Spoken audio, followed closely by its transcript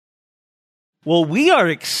Well, we are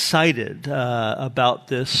excited about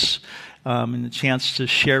this and the chance to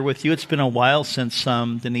share with you. It's been a while since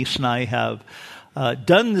Denise and I have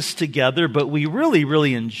done this together, but we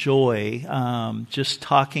really enjoy just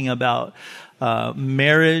talking about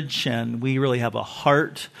marriage, and we really have a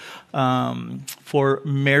heart for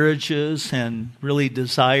marriages and really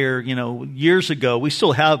desire, years ago, we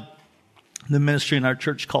still have the ministry in our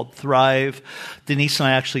church called Thrive. Denise and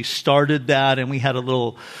I actually started that, and we had a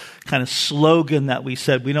little kind of slogan that we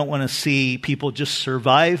said, we don't want to see people just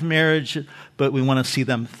survive marriage, but we want to see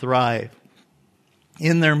them thrive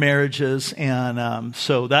in their marriages. And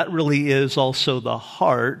so that really is also the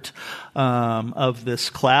heart of this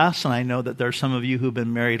class. And I know that there are some of you who've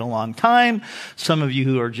been married a long time, some of you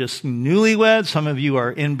who are just newlyweds, some of you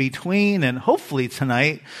are in between, and hopefully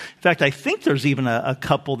tonight, in fact, I think there's even a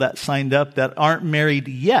couple that signed up that aren't married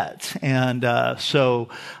yet. And so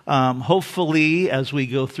hopefully as we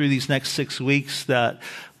go through these next 6 weeks, that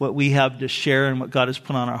what we have to share and what God has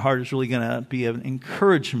put on our heart is really going to be an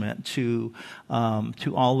encouragement to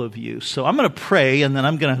all of you. So I'm going to pray, and then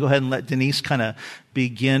I'm going to go ahead and let Denise kind of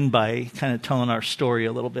begin by kind of telling our story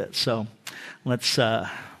a little bit. So let's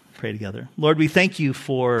pray together. Lord, we thank you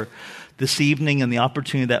for this evening and the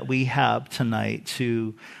opportunity that we have tonight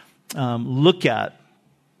to look at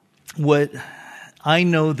what I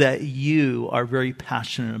know that you are very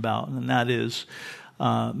passionate about, and that is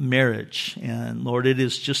marriage. And Lord, it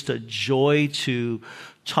is just a joy to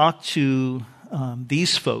talk to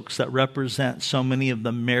these folks that represent so many of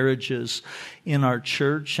the marriages in our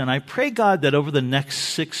church. And I pray, God, that over the next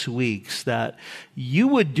 6 weeks that you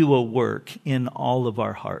would do a work in all of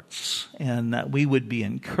our hearts, and that we would be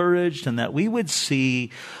encouraged, and that we would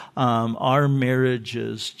see our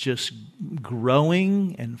marriages just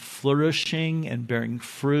growing and flourishing and bearing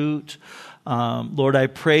fruit. Lord, I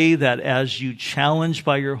pray that as you challenge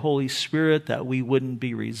by your Holy Spirit, that we wouldn't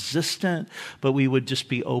be resistant, but we would just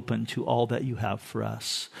be open to all that you have for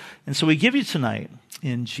us. And so we give you tonight,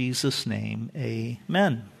 in Jesus' name,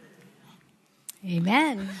 amen.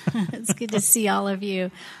 Amen. It's good to see all of you.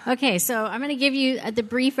 Okay, so I'm going to give you the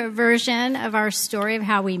brief version of our story of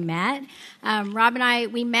how we met. Rob and I,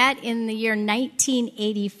 we met in the year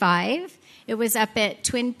 1985. It was up at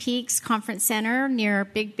Twin Peaks Conference Center near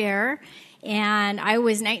Big Bear. And I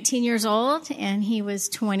was 19 years old, and he was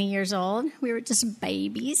 20 years old. We were just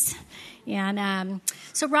babies. And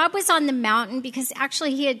so Rob was on the mountain because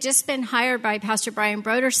actually he had just been hired by Pastor Brian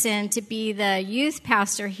Broderson to be the youth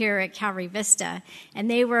pastor here at Calvary Vista.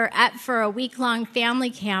 And they were up for a week-long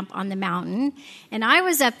family camp on the mountain. And I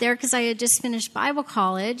was up there because I had just finished Bible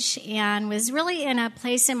college and was really in a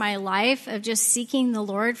place in my life of just seeking the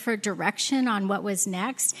Lord for direction on what was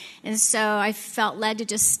next. And so I felt led to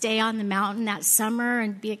just stay on the mountain that summer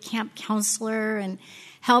and be a camp counselor and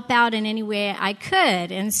help out in any way I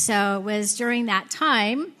could. And so it was during that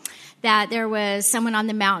time that there was someone on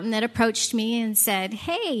the mountain that approached me and said,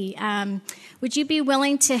 hey, would you be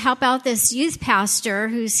willing to help out this youth pastor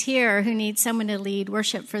who's here who needs someone to lead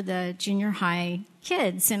worship for the junior high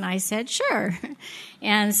kids? And I said, sure.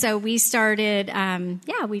 And so we started,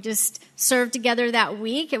 we just served together that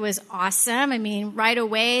week. It was awesome. I mean, right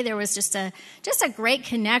away, there was just a great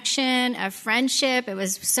connection, a friendship. It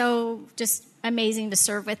was so just amazing to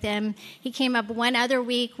serve with him. He came up one other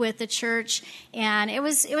week with the church, and it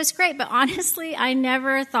was great. But honestly, I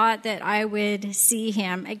never thought that I would see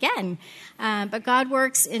him again. But God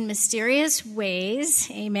works in mysterious ways.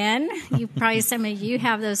 Amen. Some of you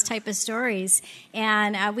have those type of stories,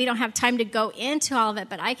 and we don't have time to go into all of it.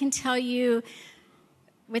 But I can tell you,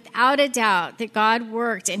 without a doubt, that God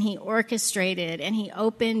worked and he orchestrated and he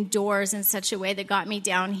opened doors in such a way that got me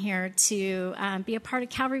down here to be a part of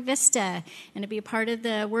Calvary Vista and to be a part of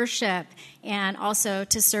the worship and also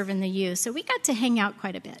to serve in the youth. So we got to hang out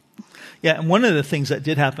quite a bit. Yeah, and one of the things that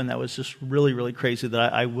did happen that was just really crazy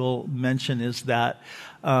that I will mention is that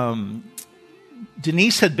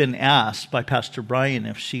Denise had been asked by Pastor Brian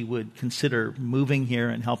if she would consider moving here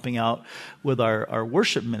and helping out with our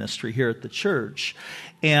worship ministry here at the church.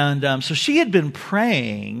 And so she had been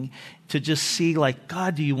praying to just see, like,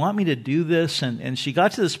 God, do you want me to do this? And she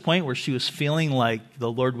got to this point where she was feeling like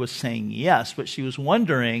the Lord was saying yes, but she was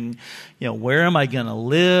wondering, where am I going to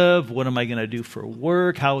live? What am I going to do for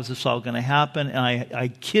work? How is this all going to happen? And I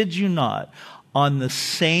kid you not, on the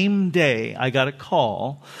same day I got a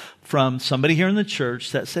call from somebody here in the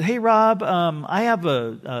church that said, "Hey, Rob, I have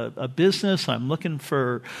a business. I'm looking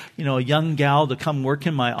for, a young gal to come work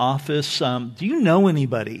in my office. Do you know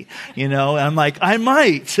anybody?" And I'm like, "I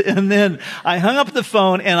might." And then I hung up the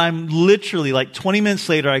phone, and I'm literally like 20 minutes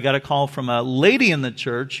later, I got a call from a lady in the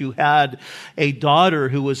church who had a daughter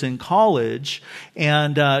who was in college.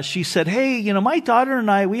 And she said, "Hey, my daughter and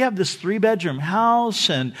I, we have this 3-bedroom house.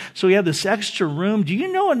 And so we have this extra room. Do you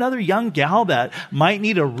know another young gal that might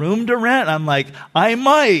need a room to rent?" I'm like, "I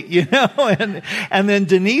might," and then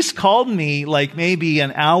Denise called me like maybe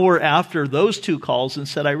an hour after those 2 calls and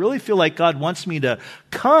said, "I really feel like God wants me to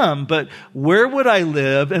come, but where would I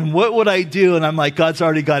live and what would I do?" And I'm like, "God's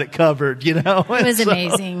already got it covered," It was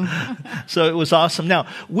amazing. So it was awesome. Now,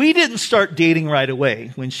 we didn't start dating right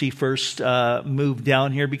away when she first moved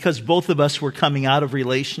down here because both of us were coming out of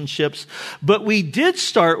relationships, but we did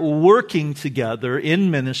start working together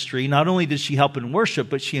in ministry. Not only did she help in worship,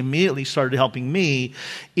 but she immediately started helping me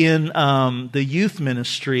in the youth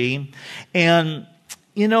ministry. And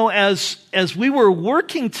as we were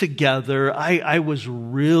working together, I was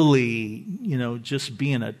really, just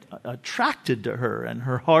being attracted to her and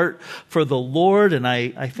her heart for the Lord. And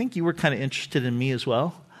I think you were kind of interested in me as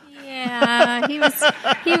well. Yeah, he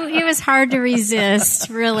was hard to resist,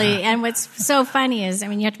 really. And what's so funny is, you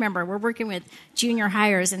have to remember, we're working with junior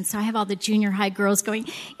hires, and so I have all the junior high girls going,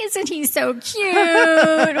 "Isn't he so cute?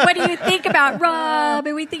 What do you think about Rob?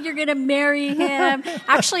 And we think you're going to marry him."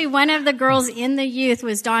 Actually, one of the girls in the youth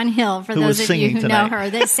was Dawn Hill, for those of you who know her,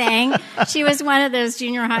 that sang. She was one of those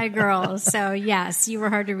junior high girls. So yes, you were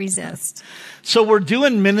hard to resist. So we're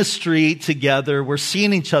doing ministry together. We're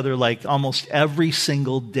seeing each other like almost every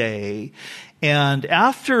single day. And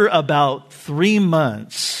after about 3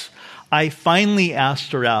 months, I finally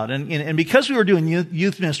asked her out. And because we were doing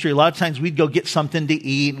youth ministry, a lot of times we'd go get something to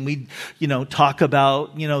eat and we'd, talk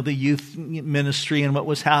about, the youth ministry and what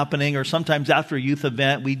was happening. Or sometimes after a youth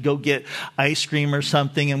event, we'd go get ice cream or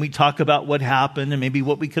something and we'd talk about what happened and maybe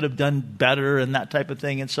what we could have done better and that type of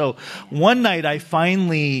thing. And so one day I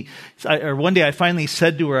finally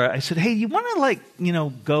said to her, I said, "Hey, you want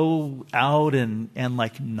to go out and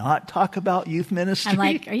not talk about youth ministry?" I'm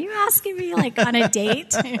like, "Are you asking me on a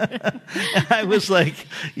date?" I was like,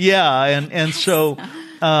 "Yeah," and so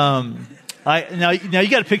now you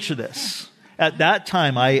got to picture this. At that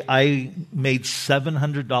time, I made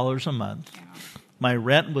 $700 a month. My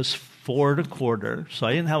rent was $4.25, so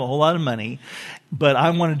I didn't have a whole lot of money, but I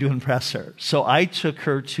wanted to impress her. So I took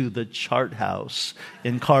her to the Chart House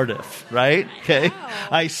in Cardiff, right? Okay.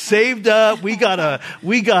 I saved up. We got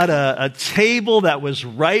a table that was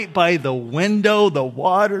right by the window. The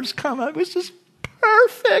water's coming. It was just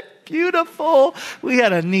perfect, beautiful. We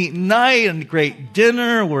had a neat night and great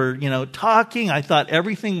dinner. We're, talking. I thought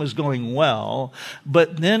everything was going well.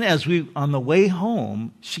 But then on the way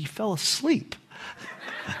home, she fell asleep.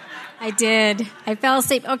 I did. I fell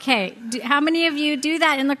asleep. Okay. How many of you do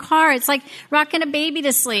that in the car? It's like rocking a baby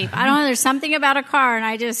to sleep. I don't know. There's something about a car, and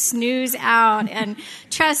I just snooze out. And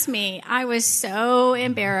trust me, I was so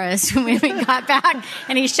embarrassed when we got back,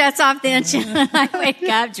 and he shuts off the engine, and I wake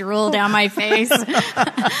up, drool down my face.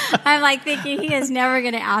 I'm like thinking he is never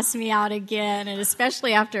going to ask me out again, and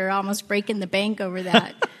especially after almost breaking the bank over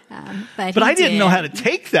that. But I didn't know how to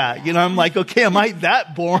take that. I'm like, okay, am I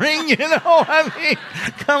that boring?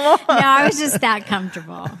 Come on. No, I was just that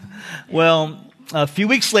comfortable. Well, a few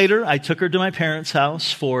weeks later, I took her to my parents'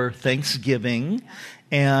 house for Thanksgiving,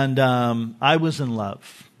 and I was in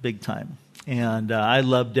love big time. And I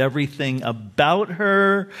loved everything about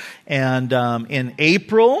her. And in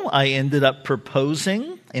April, I ended up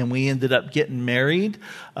proposing, and we ended up getting married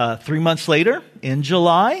 3 months later in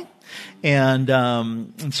July. And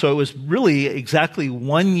so it was really exactly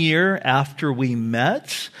 1 year after we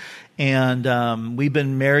met. And we've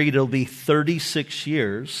been married. It'll be 36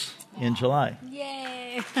 years in July.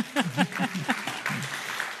 Yay.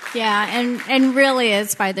 Yeah, and really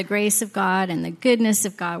it's by the grace of God and the goodness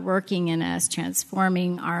of God working in us,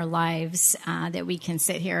 transforming our lives, that we can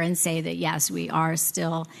sit here and say that, yes, we are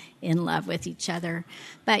still in love with each other.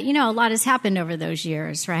 But, a lot has happened over those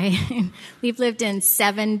years, right? We've lived in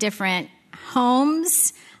 7 different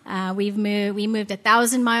homes. We moved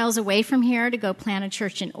 1,000 miles away from here to go plant a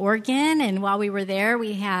church in Oregon. And while we were there,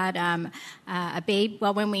 we had a baby.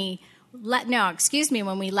 Well, when we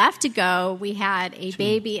left to go, we had a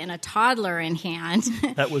baby and a toddler in hand.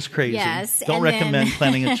 That was crazy. Yes. Don't recommend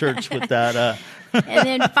planting a church with that. And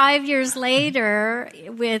then 5 years later,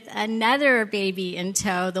 with another baby in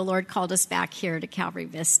tow, the Lord called us back here to Calvary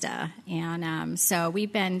Vista. And so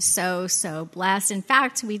we've been so, so blessed. In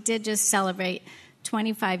fact, we did just celebrate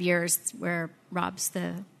 25 years where Rob's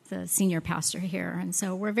the the senior pastor here. And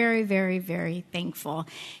so we're very, very, very thankful.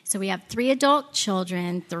 So we have 3 adult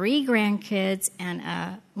children, 3 grandkids, and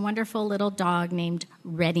a wonderful little dog named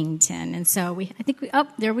Reddington. And so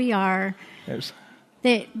there we are.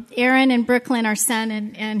 Aaron and Brooklyn, our son,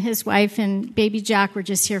 and his wife and baby Jack were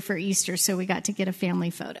just here for Easter, so we got to get a family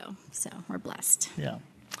photo. So we're blessed. Yeah.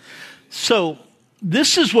 So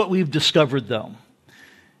this is what we've discovered, though.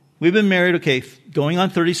 We've been married, going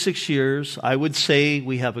on 36 years. I would say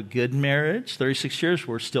we have a good marriage. 36 years,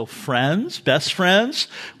 we're still friends, best friends.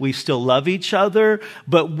 We still love each other.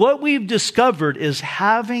 But what we've discovered is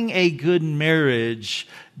having a good marriage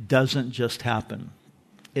doesn't just happen.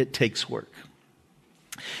 It takes work.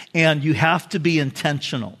 And you have to be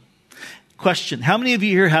intentional. Question, how many of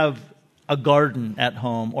you here have a garden at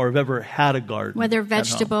home or have ever had a garden? Whether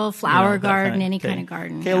vegetable, flower garden, any kind of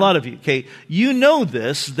garden. Okay, yeah. A lot of you. Okay, you know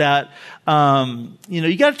this, that,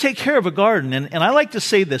 you got to take care of a garden. And I like to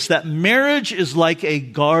say this, that marriage is like a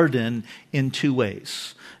garden in 2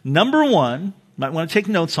 ways. Number one, might want to take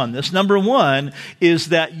notes on this. Number one is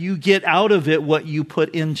that you get out of it what you put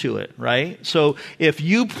into it, right? So if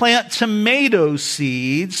you plant tomato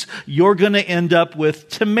seeds, you're going to end up with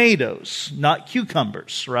tomatoes, not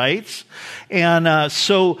cucumbers, right? And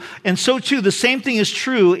so too, the same thing is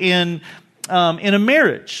true in a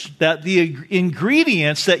marriage, that the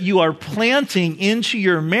ingredients that you are planting into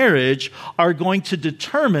your marriage are going to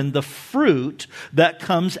determine the fruit that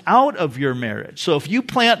comes out of your marriage. So if you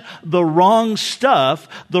plant the wrong stuff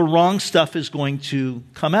is going to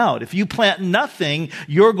come out. If you plant nothing,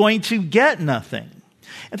 you're going to get nothing.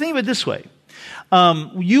 And think of it this way.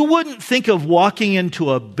 You wouldn't think of walking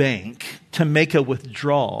into a bank to make a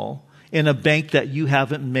withdrawal in a bank that you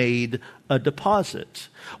haven't made a deposit.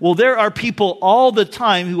 Well, there are people all the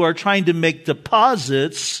time who are trying to make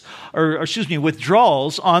withdrawals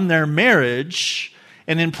on their marriage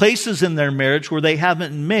and in places in their marriage where they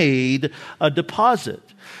haven't made a deposit.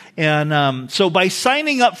 And so by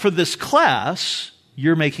signing up for this class,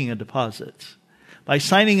 you're making a deposit. By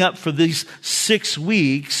signing up for these 6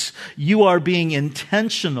 weeks, you are being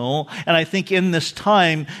intentional. And I think in this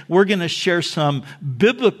time, we're going to share some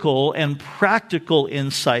biblical and practical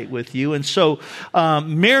insight with you. And so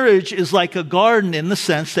marriage is like a garden in the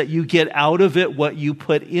sense that you get out of it what you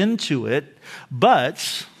put into it.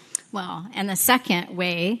 And the second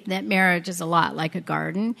way that marriage is a lot like a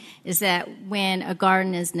garden is that when a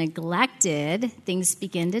garden is neglected, things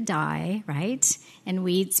begin to die, right? And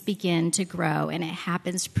weeds begin to grow, and it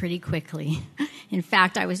happens pretty quickly. In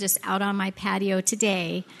fact, I was just out on my patio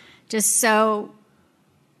today, just so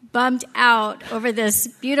bummed out over this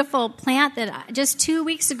beautiful plant that just 2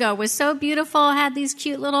 weeks ago was so beautiful, had these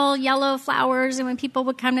cute little yellow flowers, and when people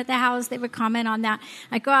would come to the house, they would comment on that.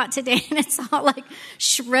 I go out today, and it's all like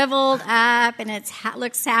shriveled up, and it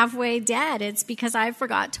looks halfway dead. It's because I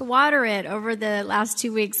forgot to water it over the last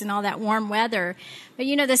 2 weeks and all that warm weather. But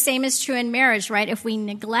the same is true in marriage, right? If we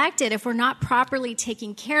neglect it, if we're not properly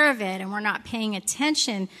taking care of it and we're not paying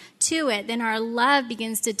attention to it, then our love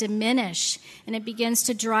begins to diminish and it begins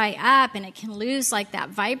to dry up and it can lose like that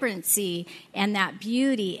vibrancy and that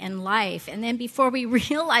beauty and life. And then before we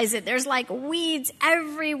realize it, there's like weeds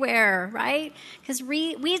everywhere, right? Because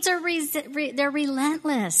weeds are they're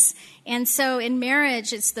relentless. And so in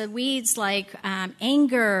marriage, it's the weeds like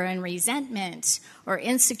anger and resentment or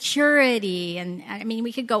insecurity. And I mean,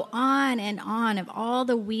 we could go on and on of all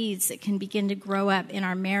the weeds that can begin to grow up in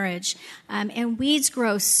our marriage. And weeds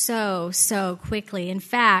grow so quickly. In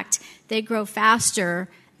fact, they grow faster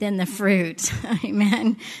than the fruit.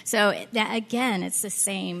 Amen. So that, again, it's the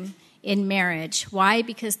same in marriage. Why?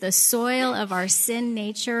 Because the soil of our sin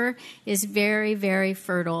nature is very, very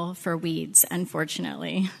fertile for weeds,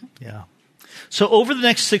 unfortunately. Yeah. So over the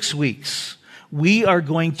next 6 weeks, we are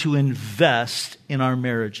going to invest in our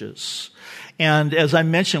marriages. And as I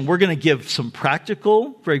mentioned, we're going to give some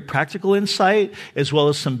very practical insight, as well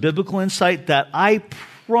as some biblical insight that I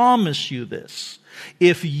promise you this.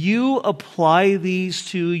 If you apply these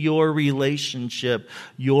to your relationship,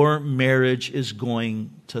 your marriage is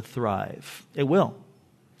going to thrive. It will.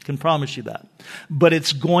 I can promise you that. But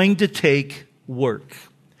it's going to take work.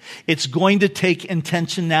 It's going to take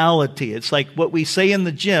intentionality. It's like what we say in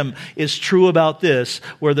the gym is true about this,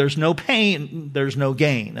 where there's no pain, there's no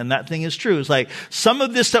gain. And that thing is true. It's like some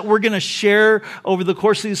of this that we're going to share over the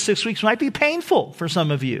course of these 6 weeks might be painful for some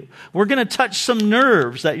of you. We're going to touch some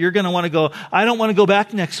nerves that you're going to want to go, I don't want to go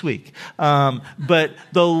back next week. But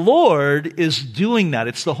the Lord is doing that.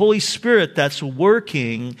 It's the Holy Spirit that's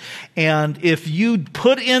working. And if you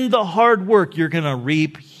put in the hard work, you're going to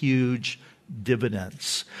reap huge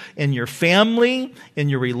dividends in your family, in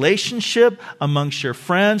your relationship, amongst your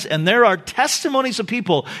friends. And there are testimonies of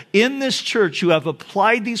people in this church who have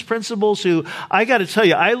applied these principles who, I got to tell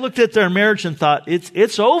you, I looked at their marriage and thought,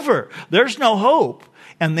 it's over. There's no hope.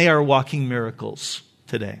 And they are walking miracles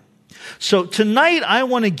today. So tonight I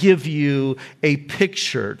want to give you a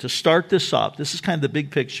picture to start this off. This is kind of the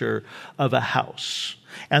big picture of a house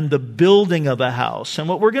and the building of a house. And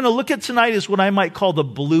what we're going to look at tonight is what I might call the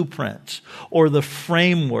blueprint or the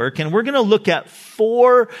framework. And we're going to look at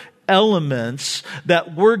 4 elements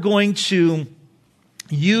that we're going to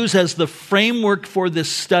use as the framework for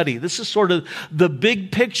this study. This is sort of the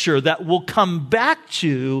big picture that we'll come back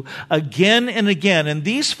to again and again. And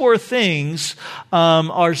these 4 things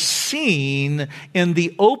are seen in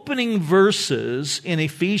the opening verses in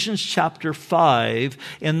Ephesians chapter 5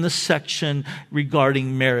 in the section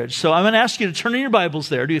regarding marriage. So I'm going to ask you to turn in your Bibles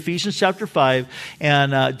there to Ephesians chapter 5.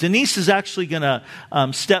 And Denise is actually going to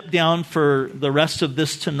step down for the rest of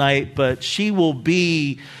this tonight, but she will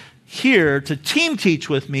be here to team teach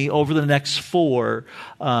with me over the next 4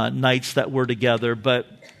 nights that we're together. But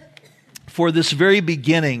for this very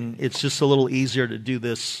beginning, it's just a little easier to do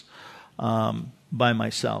this by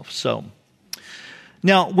myself. So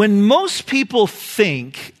now, when most people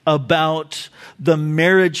think about the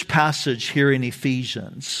marriage passage here in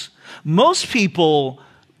Ephesians, most people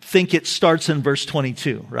think it starts in verse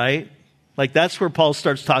 22, right? Like that's where Paul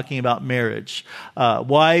starts talking about marriage.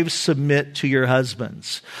 Wives, submit to your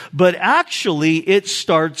husbands. But actually, it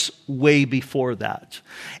starts way before that.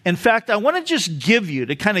 In fact, I want to just give you,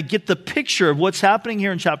 to kind of get the picture of what's happening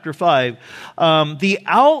here in chapter 5, the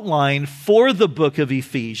outline for the book of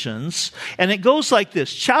Ephesians. And it goes like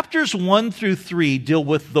this. Chapters 1 through 3 deal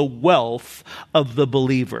with the wealth of the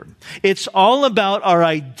believer. It's all about our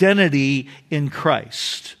identity in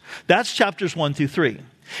Christ. That's chapters 1 through 3.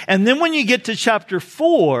 And then when you get to chapter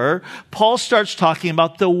 4, Paul starts talking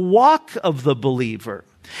about the walk of the believer.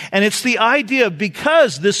 And it's the idea of,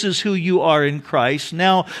 because this is who you are in Christ,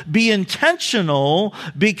 now be intentional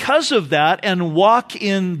because of that and walk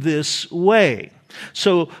in this way.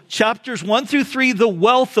 So chapters 1 through 3, the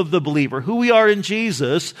wealth of the believer, who we are in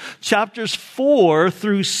Jesus. Chapters 4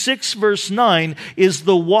 through 6 verse 9 is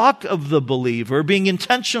the walk of the believer, being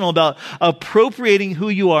intentional about appropriating who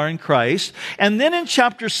you are in Christ. And then in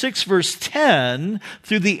chapter 6 verse 10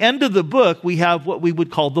 through the end of the book, we have what we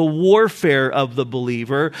would call the warfare of the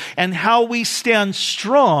believer and how we stand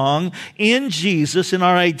strong in Jesus, in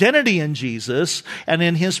our identity in Jesus and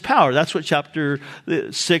in His power. That's what chapter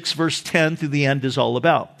 6 verse 10 through the end is all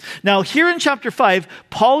about. Now, here in chapter 5,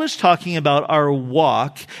 Paul is talking about our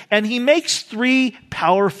walk, and he makes 3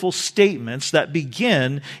 powerful statements that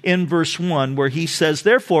begin in verse 1, where he says,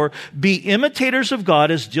 therefore, be imitators of God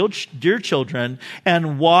as dear children,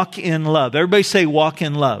 and walk in love. Everybody say, walk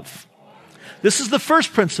in love. This is the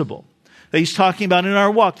first principle that he's talking about in our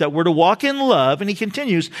walk, that we're to walk in love. And he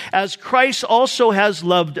continues, as Christ also has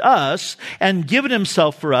loved us and given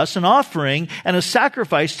himself for us, an offering and a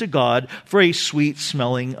sacrifice to God for a sweet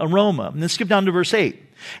smelling aroma. And then skip down to verse 8.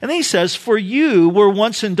 And then he says, for you were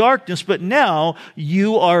once in darkness, but now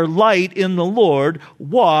you are light in the Lord.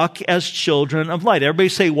 Walk as children of light. Everybody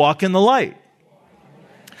say, walk in the light.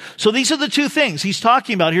 So these are the 2 things he's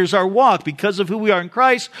talking about. Here's our walk. Because of who we are in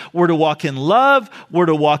Christ, we're to walk in love, we're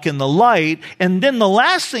to walk in the light. And then the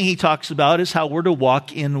last thing he talks about is how we're to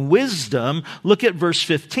walk in wisdom. Look at verse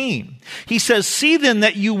 15. He says, see then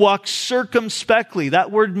that you walk circumspectly.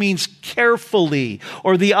 That word means carefully,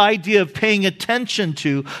 or the idea of paying attention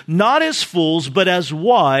to, not as fools, but as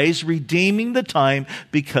wise, redeeming the time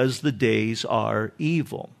because the days are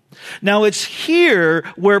evil. Now, it's here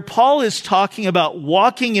where Paul is talking about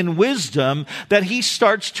walking in wisdom that he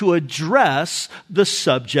starts to address the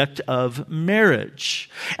subject of marriage.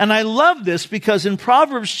 And I love this because in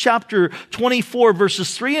Proverbs chapter 24,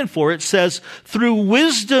 verses 3 and 4, it says, through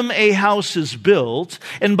wisdom a house is built,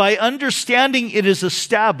 and by understanding it is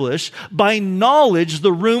established. By knowledge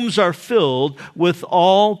the rooms are filled with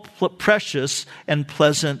all precious and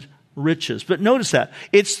pleasant riches. But notice that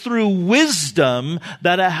it's through wisdom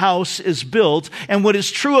that a house is built. And what is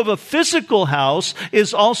true of a physical house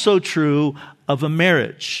is also true of a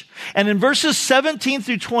marriage. And in verses 17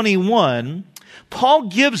 through 21, Paul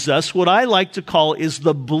gives us what I like to call is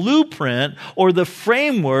the blueprint or the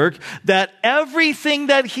framework that everything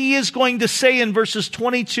that he is going to say in verses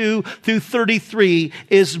 22 through 33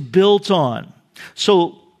 is built on.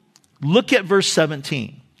 So look at verse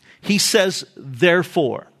 17. He says,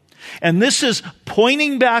 therefore. And this is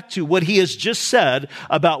pointing back to what he has just said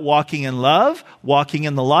about walking in love, walking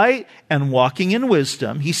in the light, and walking in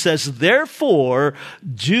wisdom. He says, therefore,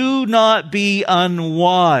 do not be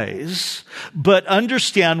unwise, but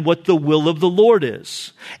understand what the will of the Lord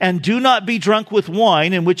is. And do not be drunk with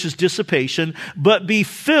wine, in which is dissipation, but be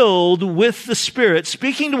filled with the Spirit,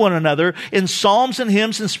 speaking to one another in psalms and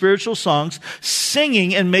hymns and spiritual songs,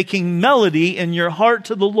 singing and making melody in your heart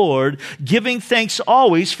to the Lord, giving thanks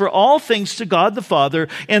always for all things to God the Father,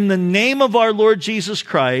 in the name of our Lord Jesus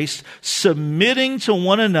Christ, submitting to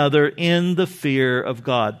one another in the fear of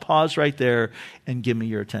God. Pause right there and give me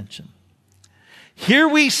your attention. Here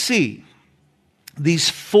we see these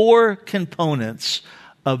four components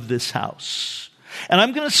of this house. And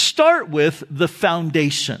I'm going to start with the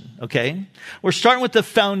foundation, okay? We're starting with the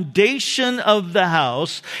foundation of the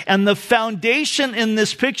house, and the foundation in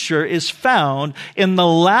this picture is found in the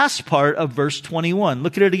last part of verse 21.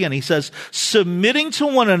 Look at it again. He says, submitting to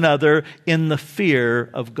one another in the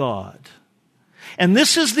fear of God. And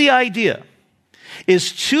this is the idea,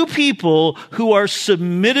 is two people who are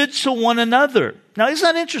submitted to one another. Now, isn't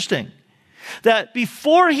that interesting? That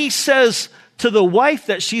before he says to the wife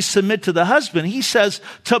that she submit to the husband, he says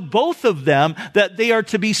to both of them that they are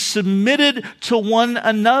to be submitted to one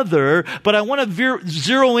another. But I want to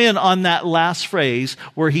zero in on that last phrase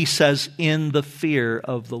where he says, in the fear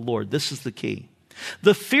of the Lord. This is the key.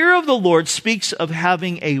 The fear of the Lord speaks of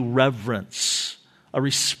having a reverence, a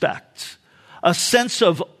respect, a sense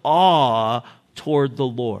of awe toward the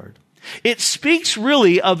Lord. It speaks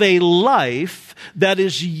really of a life that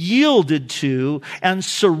is yielded to and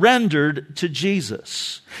surrendered to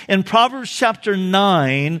Jesus. In Proverbs chapter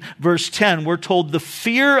 9, verse 10, we're told the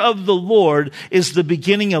fear of the Lord is the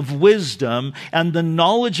beginning of wisdom, and the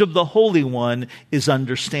knowledge of the Holy One is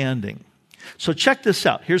understanding. So check this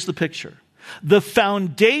out. Here's the picture. The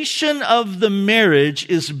foundation of the marriage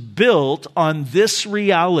is built on this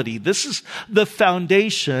reality. This is the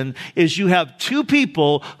foundation, is you have two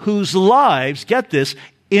people whose lives, get this,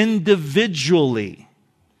 individually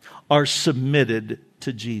are submitted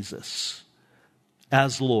to Jesus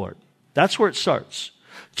as Lord. That's where it starts.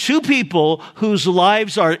 Two people whose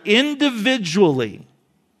lives are individually,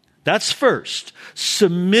 that's first,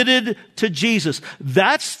 submitted to Jesus.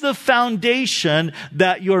 That's the foundation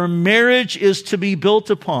that your marriage is to be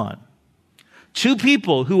built upon. Two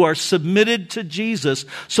people who are submitted to Jesus.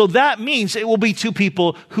 So that means it will be two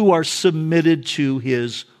people who are submitted to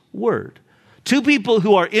His Word. Two people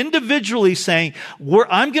who are individually saying,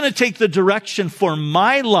 I'm going to take the direction for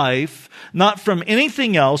my life, not from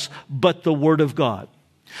anything else but the Word of God.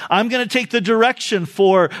 I'm going to take the direction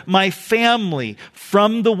for my family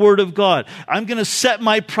from the Word of God. I'm going to set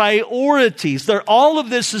my priorities. All of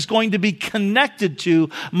this is going to be connected to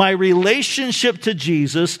my relationship to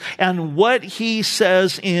Jesus and what He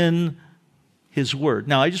says in His Word.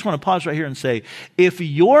 Now, I just want to pause right here and say, if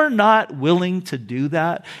you're not willing to do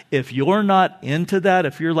that, if you're not into that,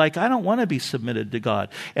 if you're like, I don't want to be submitted to God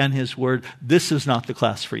and His Word, this is not the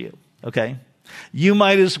class for you, okay? You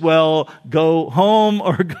might as well go home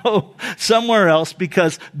or go somewhere else,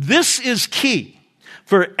 because this is key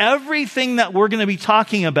for everything that we're going to be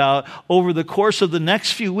talking about over the course of the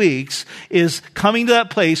next few weeks, is coming to that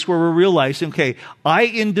place where we're realizing, okay, I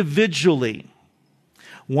individually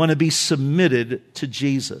want to be submitted to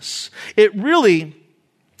Jesus. It really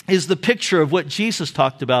is the picture of what Jesus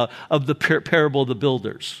talked about of the parable of the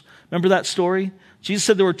builders. Remember that story? Jesus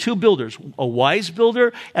said there were two builders, a wise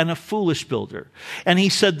builder and a foolish builder. And He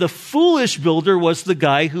said the foolish builder was the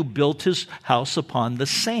guy who built his house upon the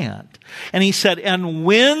sand. And He said, and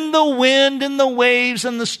when the wind and the waves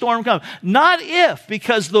and the storm come, not if,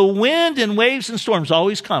 because the wind and waves and storms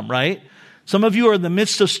always come, right? Some of you are in the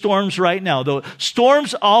midst of storms right now. The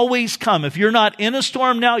storms always come. If you're not in a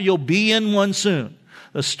storm now, you'll be in one soon.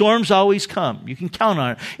 The storms always come. You can count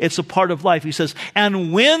on it. It's a part of life. He says,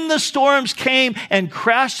 and when the storms came and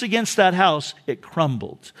crashed against that house, it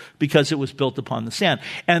crumbled because it was built upon the sand.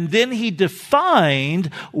 And then He defined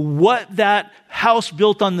what that house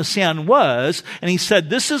built on the sand was. And He said,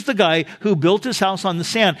 this is the guy who built his house on the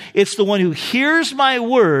sand. It's the one who hears my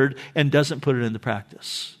word and doesn't put it into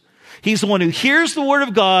practice. He's the one who hears the Word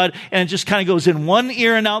of God and it just kind of goes in one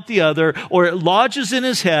ear and out the other, or it lodges in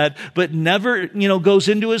his head, but never, goes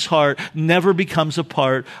into his heart, never becomes a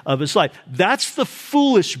part of his life. That's the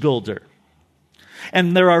foolish builder.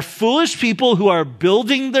 And there are foolish people who are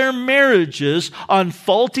building their marriages on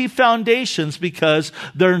faulty foundations because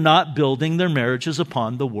they're not building their marriages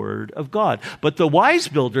upon the Word of God. But the wise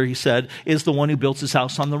builder, he said, is the one who builds his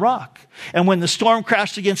house on the rock. And when the storm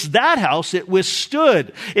crashed against that house, it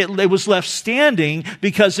withstood. It was left standing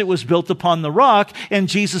because it was built upon the rock. And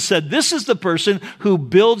Jesus said, this is the person who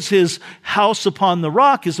builds his house upon the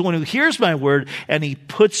rock, is the one who hears my word and he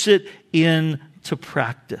puts it into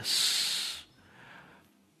practice.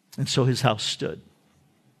 And so his house stood.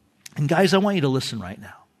 And guys, I want you to listen right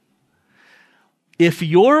now. If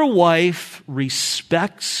your wife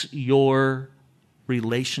respects your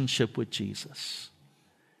relationship with Jesus,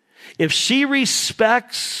 if she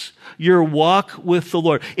respects your walk with the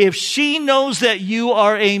Lord, if she knows that you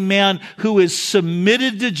are a man who is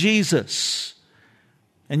submitted to Jesus,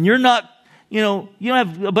 and you're not, you don't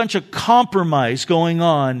have a bunch of compromise going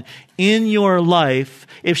on in your life,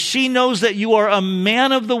 if she knows that you are a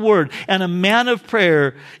man of the Word and a man of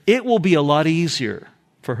prayer, it will be a lot easier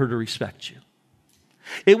for her to respect you.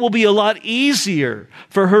 It will be a lot easier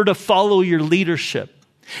for her to follow your leadership.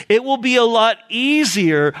 It will be a lot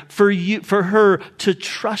easier for her to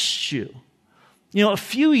trust you. A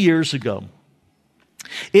few years ago,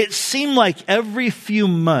 it seemed like every few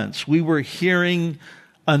months we were hearing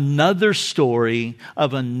another story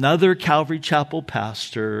of another Calvary Chapel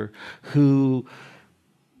pastor who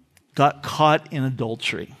got caught in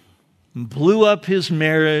adultery, blew up his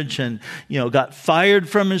marriage, and got fired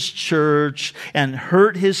from his church and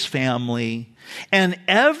hurt his family. And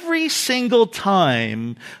every single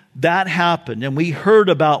time that happened, and we heard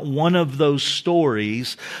about one of those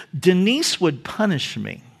stories, Denise would punish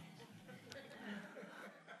me.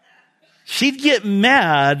 She'd get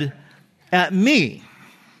mad at me.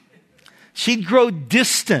 She'd grow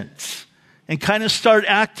distant and kind of start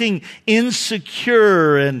acting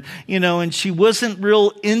insecure, and she wasn't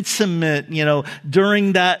real intimate,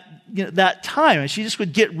 during that time. And she just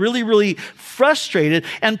would get really, really frustrated.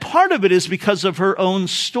 And part of it is because of her own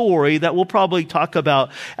story that we'll probably talk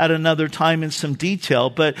about at another time in some detail.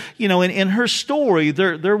 But, in her story,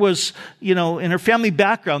 there was, in her family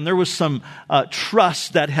background, there was some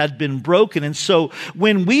trust that had been broken. And so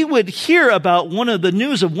when we would hear about the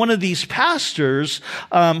news of one of these pastors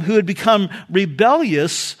who had become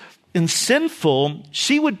rebellious and sinful,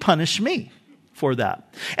 she would punish me for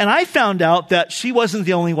that. And I found out that she wasn't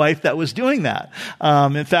the only wife that was doing that.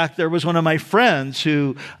 In fact, there was one of my friends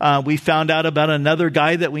who we found out about another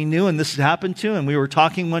guy that we knew, and this had happened to, and we were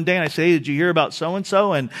talking one day, and I said, hey, did you hear about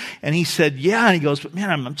so-and-so? And he said, yeah. And he goes, but man,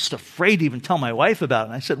 I'm just afraid to even tell my wife about it.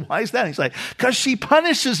 And I said, why is that? And he's like, because she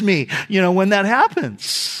punishes me, when that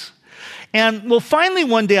happens. And well, finally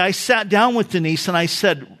one day I sat down with Denise and I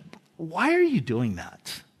said, why are you doing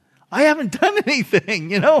that? I haven't done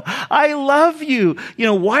anything, I love you.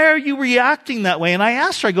 Why are you reacting that way? And I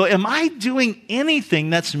asked her, I go, am I doing anything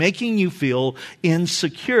that's making you feel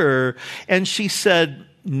insecure? And she said,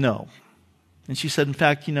 no. And she said, in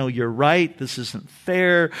fact, you're right. This isn't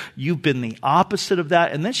fair. You've been the opposite of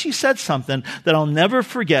that. And then she said something that I'll never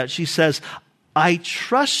forget. She says, I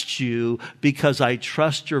trust you because I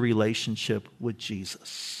trust your relationship with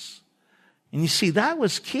Jesus. And you see, that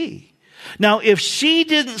was key. Now, if she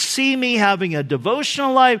didn't see me having a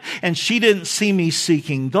devotional life and she didn't see me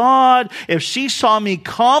seeking God, if she saw me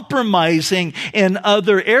compromising in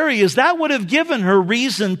other areas, that would have given her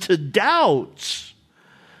reason to doubt.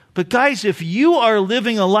 But guys, if you are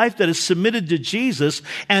living a life that is submitted to Jesus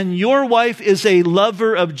and your wife is a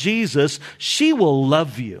lover of Jesus, she will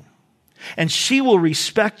love you. And she will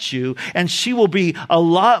respect you, and she will be a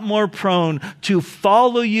lot more prone to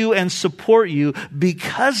follow you and support you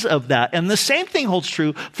because of that. And the same thing holds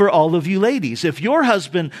true for all of you ladies. If your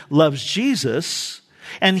husband loves Jesus,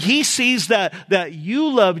 and he sees that you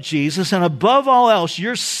love Jesus, and above all else,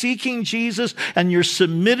 you're seeking Jesus and you're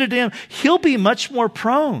submitted to him, he'll be much more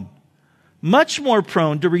prone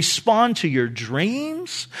to respond to your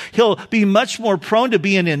dreams. He'll be much more prone to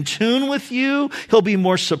being in tune with you. He'll be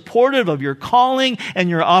more supportive of your calling and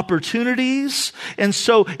your opportunities. And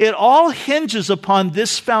so it all hinges upon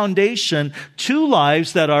this foundation, two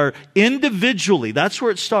lives that are individually, that's where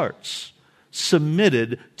it starts,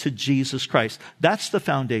 submitted to Jesus Christ. That's the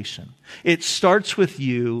foundation. It starts with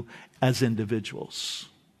you as individuals.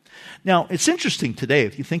 Now, it's interesting today,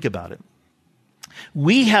 if you think about it.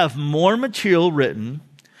 We have more material written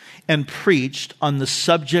and preached on the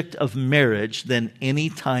subject of marriage than any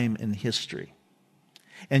time in history.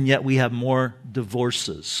 And yet we have more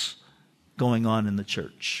divorces going on in the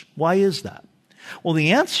church. Why is that? Well,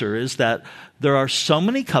 the answer is that there are so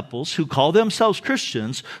many couples who call themselves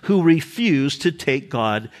Christians who refuse to take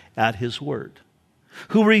God at his word.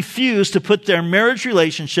 who refuse to put their marriage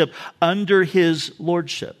relationship under his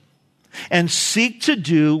lordship and seek to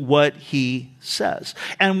do what he says.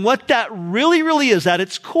 And what that really, really is at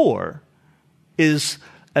its core is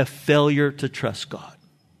a failure to trust God.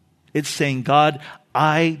 It's saying, God,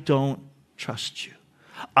 I don't trust you.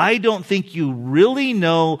 I don't think you really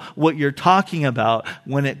know what you're talking about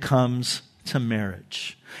when it comes to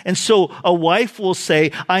marriage. And so a wife will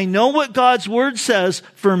say, I know what God's word says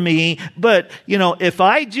for me, but, if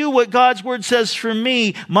I do what God's word says for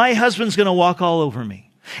me, my husband's going to walk all over me.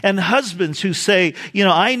 And husbands who say,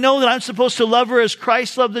 I know that I'm supposed to love her as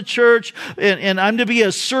Christ loved the church, and I'm to be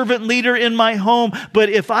a servant leader in my home, but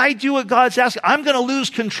if I do what God's asking, I'm going to lose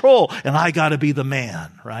control, and I got to be the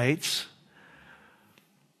man, right?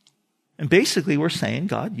 And basically we're saying,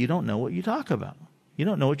 God, you don't know what you talk about. You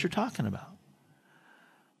don't know what you're talking about.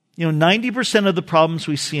 90% of the problems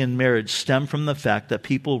we see in marriage stem from the fact that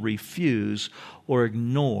people refuse or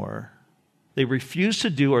ignore. They refuse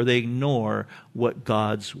to do or they ignore what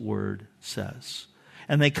God's word says.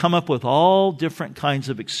 And they come up with all different kinds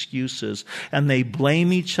of excuses, and they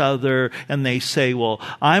blame each other, and they say, well,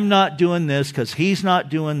 I'm not doing this because he's not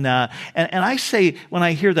doing that. And I say, when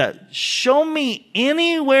I hear that, show me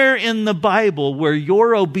anywhere in the Bible where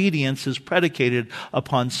your obedience is predicated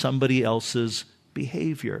upon somebody else's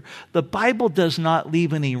behavior. The Bible does not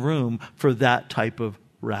leave any room for that type of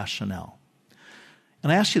rationale.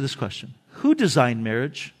 And I ask you this question. Who designed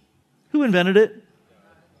marriage? Who invented it?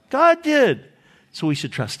 God did. So we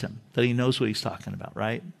should trust him, that he knows what he's talking about,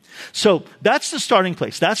 right? So that's the starting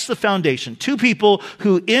place. That's the foundation. Two people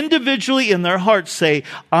who individually in their hearts say,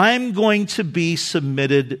 I'm going to be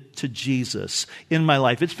submitted to Jesus in my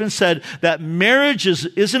life. It's been said that marriage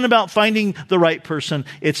isn't about finding the right person.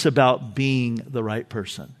 It's about being the right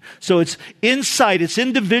person. So it's inside, it's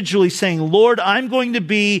individually saying, Lord, I'm going to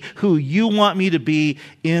be who you want me to be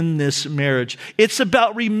in this marriage. It's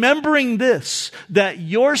about remembering this, that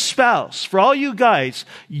your spouse, for all you guys,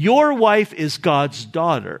 your wife is God's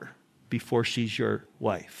daughter before she's your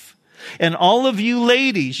wife. And all of you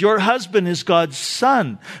ladies, your husband is God's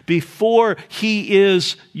son before he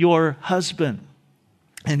is your husband.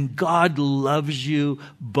 And God loves you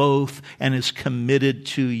both and is committed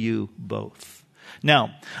to you both.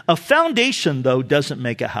 Now, a foundation, though, doesn't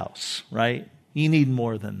make a house, right? You need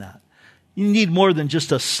more than that. You need more than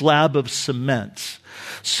just a slab of cement.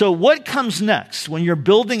 So what comes next? When you're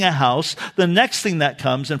building a house, the next thing that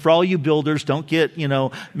comes, and for all you builders, don't get,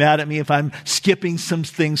 mad at me if I'm skipping some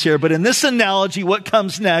things here, but in this analogy, what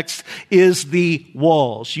comes next is the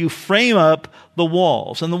walls. You frame up the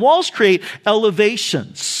walls, and the walls create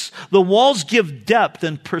elevations. The walls give depth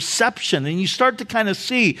and perception, and you start to kind of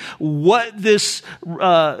see what this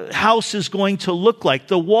house is going to look like.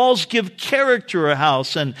 The walls give character to a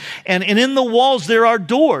house, and in the walls there are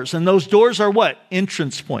doors, and those doors are what?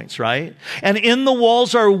 Entrance points, right? And in the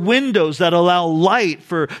walls are windows that allow light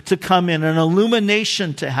to come in and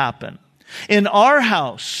illumination to happen. In our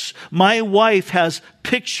house, my wife has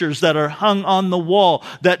pictures that are hung on the wall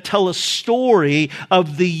that tell a story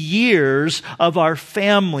of the years of our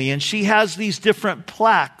family. And she has these different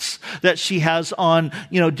plaques that she has on,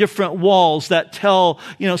 different walls that tell,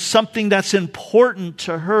 something that's important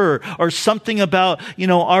to her or something about,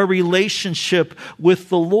 our relationship with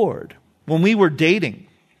the Lord. When we were dating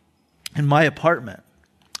in my apartment,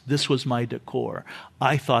 this was my decor.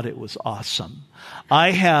 I thought it was awesome. I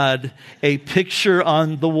had a picture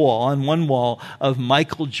on the wall, on one wall, of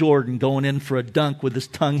Michael Jordan going in for a dunk with his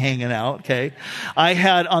tongue hanging out, okay? I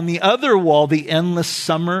had on the other wall the Endless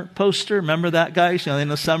Summer poster. Remember that, guys?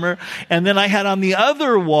 Endless Summer? And then I had on the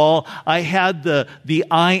other wall, I had the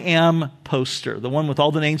I Am poster, the one with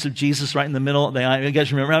all the names of Jesus right in the middle. You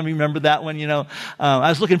guys remember that one, I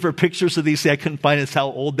was looking for pictures of these. I couldn't find it. It's how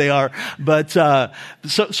old they are. But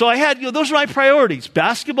so I had, those are my priorities.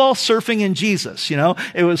 Basketball, surfing, and Jesus.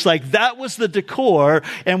 It was like, that was the decor.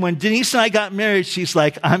 And when Denise and I got married, she's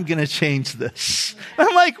like, I'm going to change this. And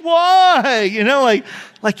I'm like, why?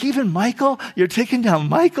 Like even Michael, you're taking down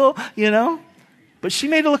Michael, But she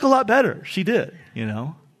made it look a lot better. She did,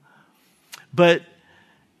 But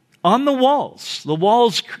on the walls,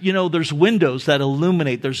 there's windows that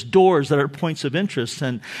illuminate. There's doors that are points of interest.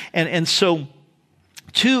 And so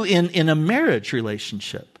too, in a marriage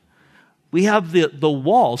relationship, we have the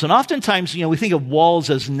walls. And oftentimes, we think of walls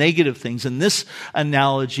as negative things. In this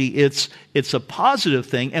analogy, it's a positive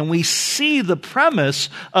thing. And we see the premise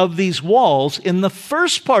of these walls in the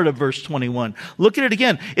first part of verse 21. Look at it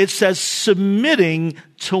again. It says, submitting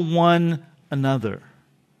to one another.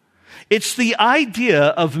 It's the idea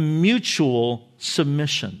of mutual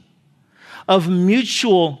submission. of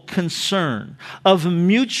mutual concern, of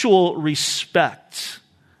mutual respect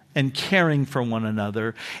and caring for one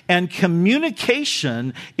another. And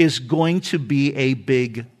communication is going to be a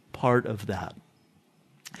big part of that.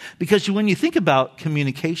 Because when you think about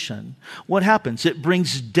communication, what happens? It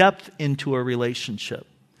brings depth into a relationship.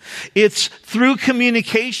 It's through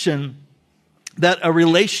communication that a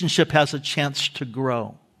relationship has a chance to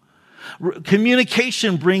grow.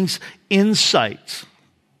 Communication brings insight.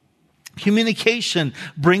 Communication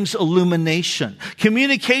brings illumination.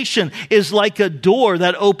 Communication is like a door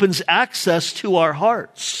that opens access to our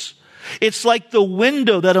hearts. It's like the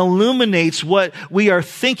window that illuminates what we are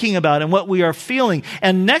thinking about and what we are feeling.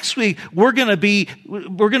 And next week, we're going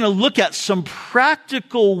to look at some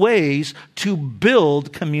practical ways to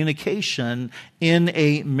build communication in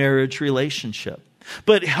a marriage relationship.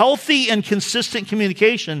 But healthy and consistent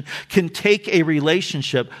communication can take a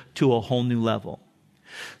relationship to a whole new level.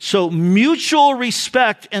 So mutual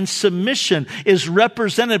respect and submission is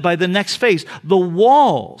represented by the next phase, the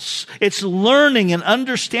walls. It's learning and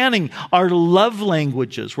understanding our love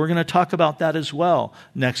languages. We're going to talk about that as well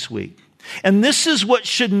next week. And this is what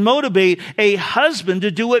should motivate a husband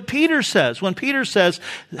to do what Peter says. When Peter says,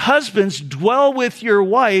 husbands, dwell with your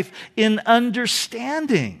wife in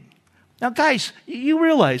understanding. Now, guys, you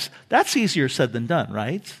realize that's easier said than done,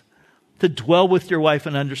 right? To dwell with your wife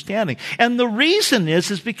in understanding. And the reason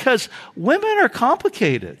is because women are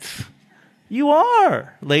complicated. You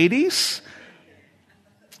are, ladies.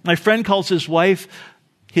 My friend calls his wife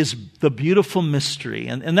the beautiful mystery.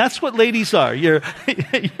 And that's what ladies are. You're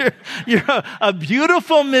a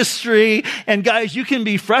beautiful mystery. And guys, you can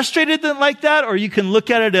be frustrated like that, or you can look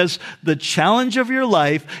at it as the challenge of your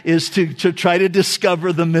life is to try to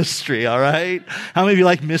discover the mystery, all right? How many of you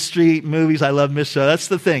like mystery movies? I love mystery. That's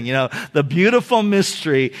the thing, the beautiful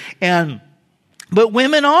mystery. But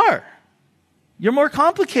women are. You're more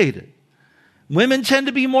complicated. Women tend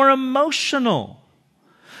to be more emotional.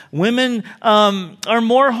 Women are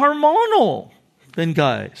more hormonal than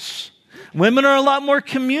guys. Women are a lot more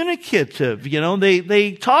communicative.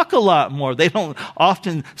 They talk a lot more. They don't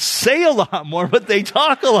often say a lot more, but they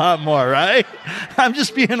talk a lot more, right? I'm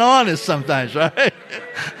just being honest sometimes, right?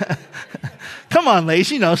 Come on, ladies,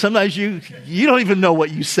 sometimes you don't even know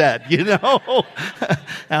what you said,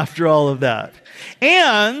 after all of that.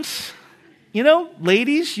 And,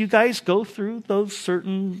 ladies, you guys go through those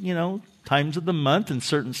certain, times of the month and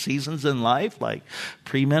certain seasons in life, like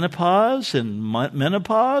premenopause and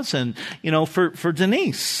menopause. And, for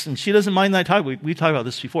Denise, and she doesn't mind that I talk. We talked about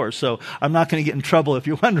this before, so I'm not going to get in trouble if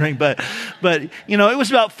you're wondering. But, it was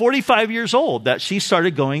about 45 years old that she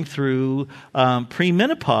started going through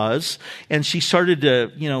premenopause, and she started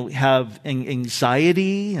to, have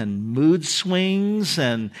anxiety and mood swings.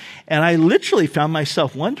 And I literally found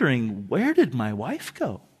myself wondering, where did my wife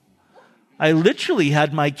go? I literally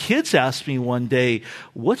had my kids ask me one day,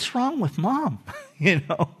 what's wrong with mom?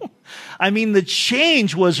 The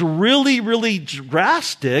change was really, really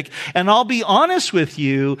drastic. And I'll be honest with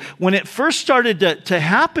you, when it first started to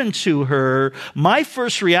happen to her, my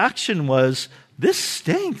first reaction was, this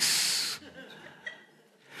stinks.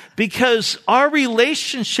 Because our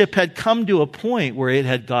relationship had come to a point where it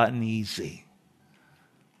had gotten easy.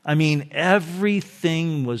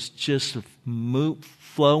 Everything was just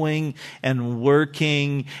flowing and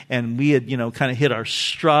working, and we had, kind of hit our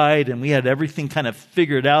stride, and we had everything kind of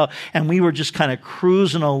figured out, and we were just kind of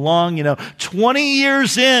cruising along, 20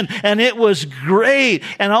 years in, and it was great.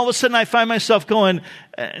 And all of a sudden I find myself going,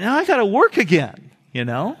 now I got to work again,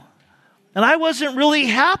 And I wasn't really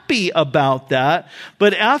happy about that.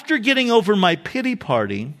 But after getting over my pity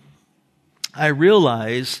party, I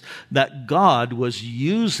realized that God was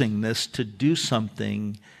using this to do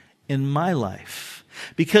something in my life.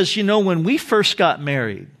 Because, when we first got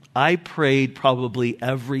married, I prayed probably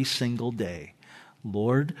every single day,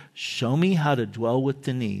 Lord, show me how to dwell with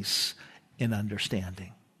Denise in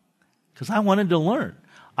understanding. Because I wanted to learn.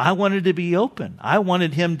 I wanted to be open. I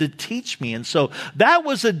wanted him to teach me. And so that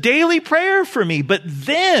was a daily prayer for me. But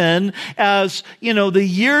then as, the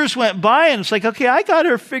years went by, and it's like, okay, I got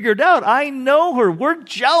her figured out. I know her. We're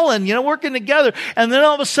gelling, working together. And then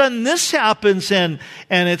all of a sudden this happens, and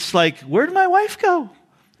it's like, where did my wife go?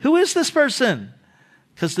 Who is this person?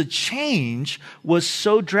 Because the change was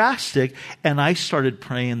so drastic, and I started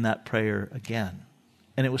praying that prayer again.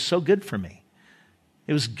 And it was so good for me.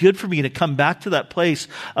 It was good for me to come back to that place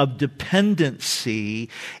of dependency.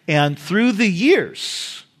 And through the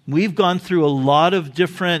years, We've gone through a lot of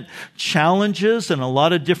different challenges and a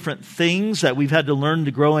lot of different things that we've had to learn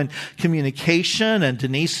to grow in communication. And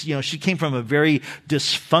Denise, she came from a very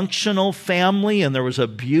dysfunctional family, and there was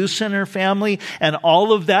abuse in her family. And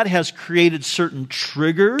all of that has created certain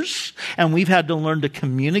triggers, and we've had to learn to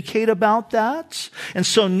communicate about that. And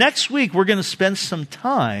so next week, we're going to spend some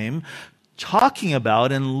time talking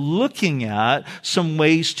about and looking at some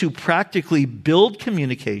ways to practically build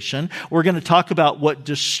communication. We're going to talk about what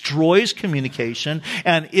destroys communication,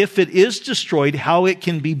 and if it is destroyed, how it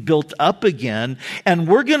can be built up again. And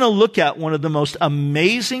we're going to look at one of the most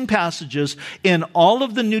amazing passages in all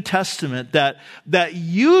of the New Testament that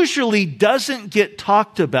usually doesn't get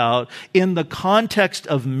talked about in the context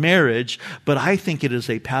of marriage, but I think it is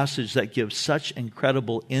a passage that gives such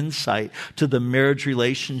incredible insight to the marriage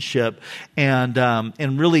relationship, and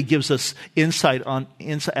really gives us insight on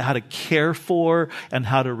how to care for and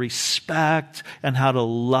how to respect and how to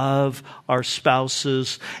love our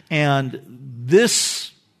spouses. And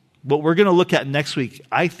this, what we're going to look at next week,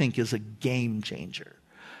 I think is a game changer.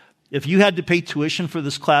 If you had to pay tuition for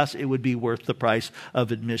this class, it would be worth the price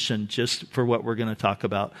of admission just for what we're going to talk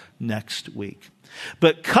about next week.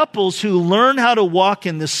 But couples who learn how to walk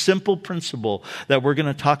in this simple principle that we're going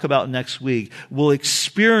to talk about next week will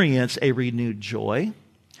experience a renewed joy,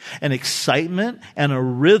 an excitement, and a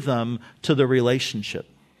rhythm to the relationship.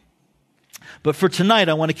 But for tonight,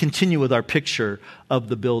 I want to continue with our picture of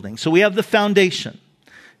the building. So we have the foundation.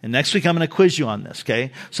 And next week, I'm going to quiz you on this,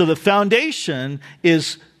 okay? So the foundation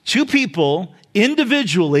is two people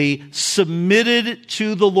individually submitted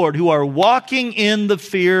to the Lord, who are walking in the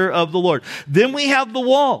fear of the Lord. Then we have the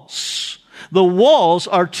walls. The walls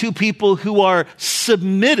are two people who are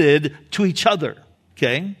submitted to each other.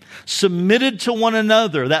 Okay? Submitted to one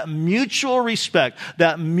another, that mutual respect,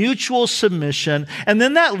 that mutual submission. And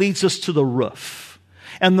then that leads us to the roof.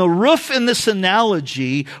 And the roof in this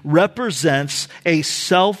analogy represents a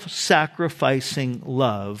self-sacrificing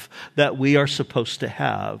love that we are supposed to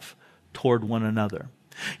have toward one another.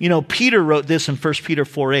 Peter wrote this in 1 Peter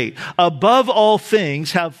 4:8. Above all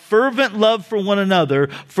things, have fervent love for one another,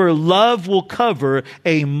 for love will cover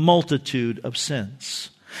a multitude of sins.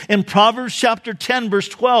 In Proverbs chapter 10, verse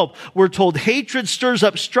 12, we're told hatred stirs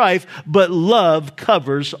up strife, but love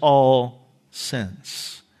covers all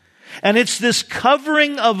sins. And it's this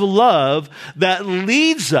covering of love that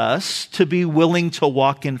leads us to be willing to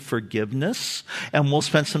walk in forgiveness. And we'll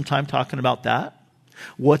spend some time talking about that.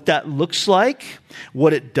 What that looks like,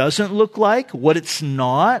 what it doesn't look like, what it's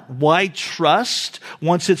not, why trust,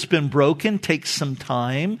 once it's been broken, takes some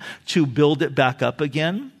time to build it back up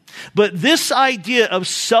again. But this idea of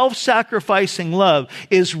self-sacrificing love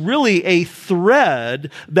is really a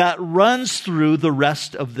thread that runs through the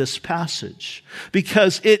rest of this passage.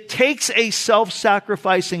 Because it takes a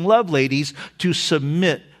self-sacrificing love, ladies, to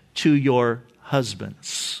submit to your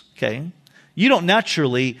husbands. Okay? You don't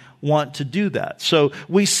naturally want to do that. So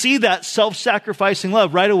we see that self-sacrificing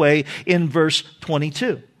love right away in verse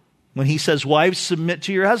 22. When he says, wives, submit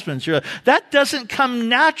to your husbands. That doesn't come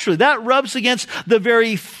naturally. That rubs against the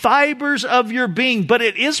very fibers of your being, but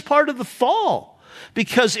it is part of the fall.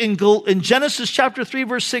 Because in Genesis chapter 3,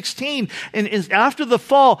 verse 16, and after the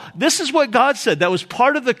fall, this is what God said. That was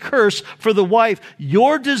part of the curse for the wife.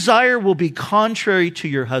 Your desire will be contrary to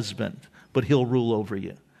your husband, but he'll rule over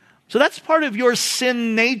you. So that's part of your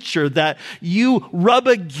sin nature, that you rub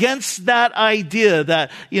against that idea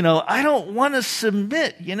that, I don't want to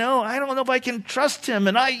submit, I don't know if I can trust him,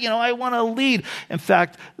 and I want to lead. In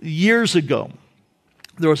fact, years ago,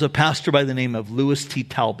 there was a pastor by the name of Lewis T.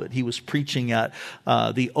 Talbot. He was preaching at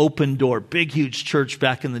the Open Door, big, huge church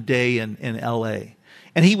back in the day in L.A.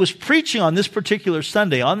 And he was preaching on this particular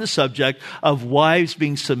Sunday on the subject of wives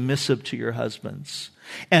being submissive to your husbands.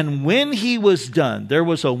 And when he was done, there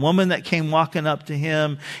was a woman that came walking up to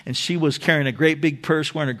him, and she was carrying a great big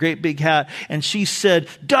purse, wearing a great big hat. And she said,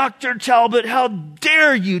 Dr. Talbot, how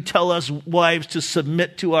dare you tell us wives to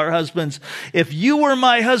submit to our husbands? If you were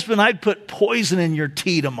my husband, I'd put poison in your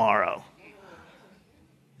tea tomorrow.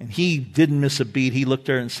 And he didn't miss a beat. He looked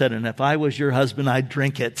at her and said, and if I was your husband, I'd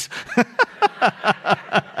drink it.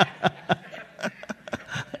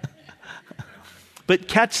 But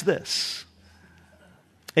catch this.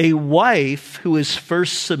 A wife who is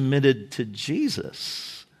first submitted to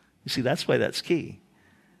Jesus, you see, that's why that's key.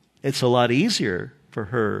 It's a lot easier for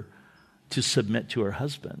her to submit to her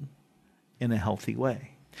husband in a healthy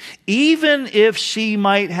way. Even if she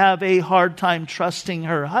might have a hard time trusting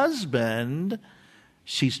her husband,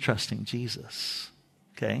 she's trusting Jesus.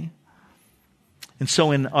 Okay? And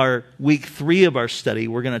so in our week 3 of our study,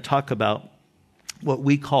 we're going to talk about what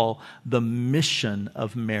we call the mission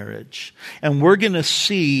of marriage. And we're going to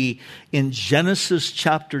see in Genesis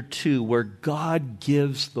chapter 2 where God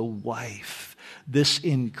gives the wife this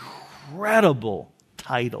incredible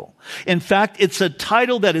title. In fact, it's a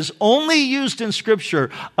title that is only used in Scripture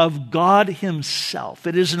of God Himself.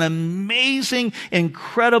 It is an amazing,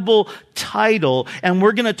 incredible title. And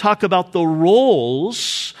we're going to talk about the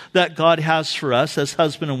roles that God has for us as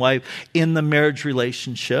husband and wife in the marriage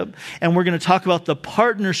relationship. And we're going to talk about the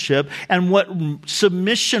partnership and what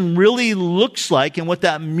submission really looks like and what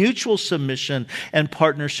that mutual submission and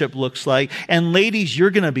partnership looks like. And ladies, you're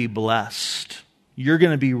going to be blessed. You're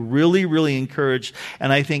going to be really, really encouraged.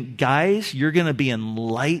 And I think, guys, you're going to be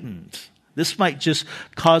enlightened. This might just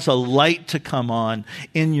cause a light to come on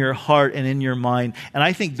in your heart and in your mind. And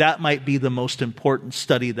I think that might be the most important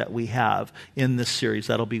study that we have in this series.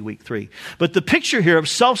 That'll be week 3. But the picture here of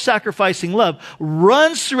self-sacrificing love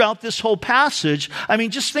runs throughout this whole passage. I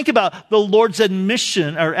mean, just think about the Lord's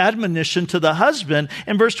admonition to the husband.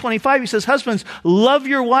 In verse 25, he says, husbands, love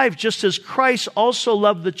your wife just as Christ also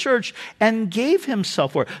loved the church and gave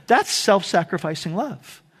himself for her. That's self-sacrificing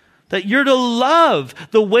love. That you're to love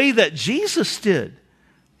the way that Jesus did.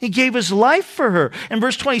 He gave his life for her. In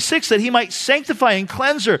verse 26, that he might sanctify and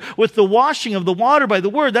cleanse her with the washing of the water by the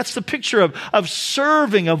word. That's the picture of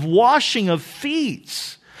serving, of washing of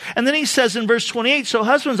feet. And then he says in verse 28, so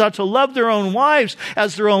husbands ought to love their own wives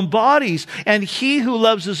as their own bodies. And he who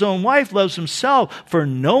loves his own wife loves himself. For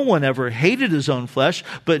no one ever hated his own flesh,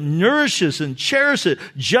 but nourishes and cherishes it,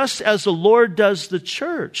 just as the Lord does the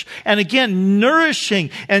church. And again, nourishing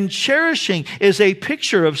and cherishing is a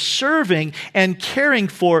picture of serving and caring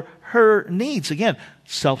for her needs. Again,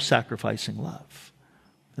 self-sacrificing love.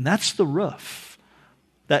 And that's the roof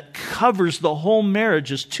that covers the whole marriage,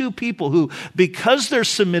 is two people who, because they're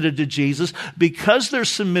submitted to Jesus, because they're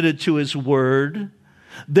submitted to his word,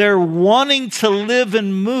 they're wanting to live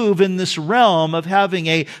and move in this realm of having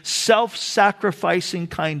a self-sacrificing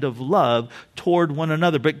kind of love toward one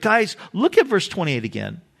another. But guys, look at verse 28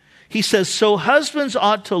 again. He says, so husbands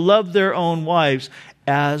ought to love their own wives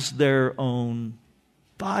as their own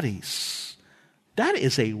bodies. That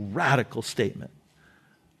is a radical statement.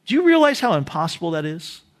 Do you realize how impossible that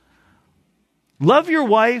is? Love your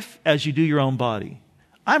wife as you do your own body.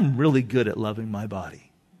 I'm really good at loving my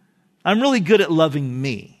body. I'm really good at loving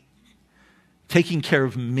me, taking care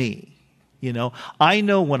of me. You know, I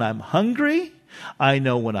know when I'm hungry. I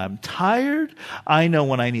know when I'm tired. I know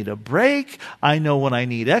when I need a break. I know when I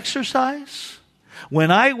need exercise.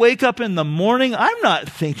 When I wake up in the morning, I'm not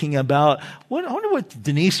thinking about, I wonder what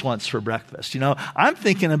Denise wants for breakfast. You know, I'm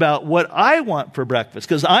thinking about what I want for breakfast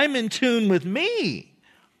because I'm in tune with me.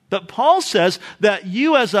 But Paul says that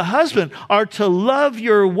you as a husband are to love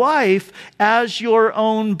your wife as your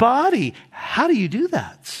own body. How do you do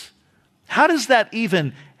that? How does that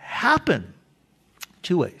even happen?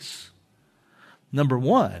 2 ways. Number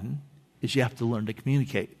 1 is you have to learn to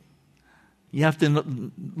communicate. You have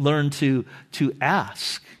to learn to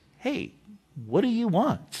ask, hey, what do you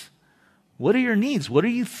want? What are your needs? What are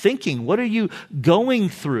you thinking? What are you going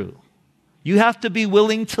through? You have to be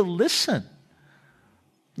willing to listen.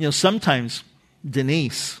 You know, sometimes,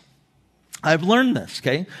 Denise, I've learned this,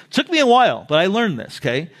 okay? Took me a while, but I learned this,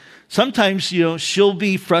 okay? Sometimes, you know, she'll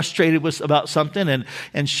be frustrated about something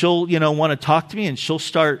and she'll, you know, want to talk to me and she'll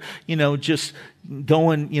start, you know, just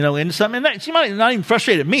going, you know, into something. And she might not even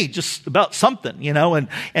frustrate at me, just about something, you know,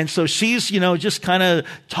 and so she's, you know, just kind of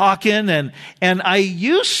talking and I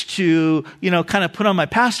used to, you know, kind of put on my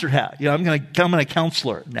pastor hat. You know, I'm going to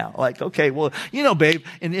counsel her now. Like, okay, well, you know, babe,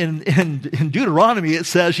 in Deuteronomy it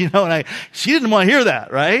says, you know, and she didn't want to hear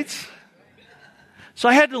that, right? So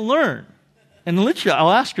I had to learn. And literally,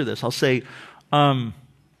 I'll ask her this. I'll say, are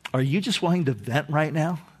you just wanting to vent right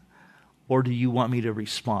now? Or do you want me to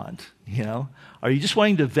respond? You know, are you just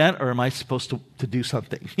wanting to vent or am I supposed to do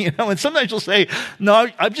something? You know, and sometimes she'll say, no,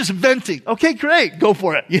 I'm just venting. Okay, great. Go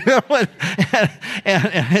for it. You know,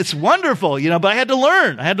 and it's wonderful, you know, but I had to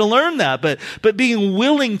learn that. But being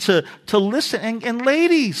willing to listen. And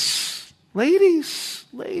ladies,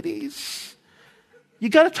 you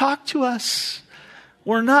got to talk to us.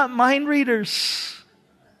 We're not mind readers.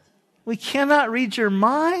 We cannot read your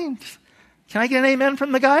mind. Can I get an amen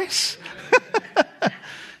from the guys?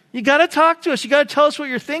 You got to talk to us. You got to tell us what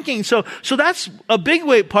you're thinking. So that's a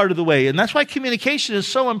big part of the way. And that's why communication is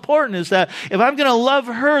so important, is that if I'm going to love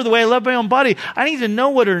her the way I love my own body, I need to know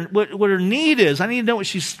what her need is. I need to know what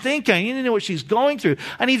she's thinking. I need to know what she's going through.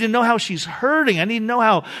 I need to know how she's hurting. I need to know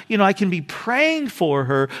how, you know, I can be praying for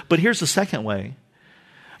her. But here's the second way,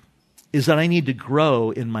 is that I need to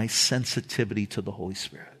grow in my sensitivity to the Holy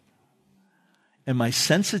Spirit. And my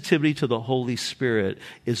sensitivity to the Holy Spirit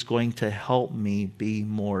is going to help me be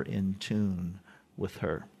more in tune with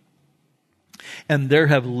her. And there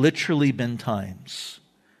have literally been times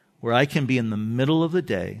where I can be in the middle of the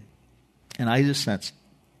day and I just sense,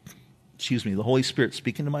 the Holy Spirit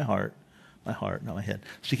speaking to my heart, not my head,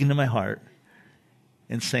 speaking to my heart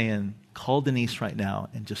and saying, call Denise right now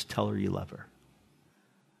and just tell her you love her.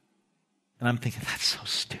 And I'm thinking, that's so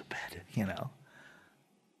stupid,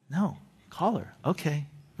 No, call her. Okay,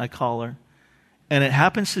 I call her. And it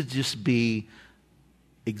happens to just be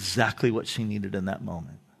exactly what she needed in that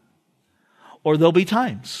moment. Or there'll be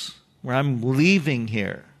times where I'm leaving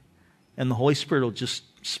here and the Holy Spirit will just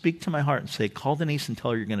speak to my heart and say, call Denise and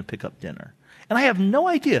tell her you're going to pick up dinner. And I have no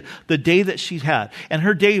idea the day that she's had. And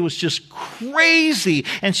her day was just crazy.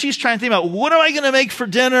 And she's trying to think about, what am I going to make for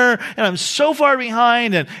dinner? And I'm so far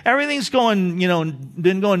behind and everything's going,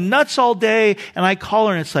 been going nuts all day. And I call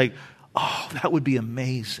her and it's like, oh, that would be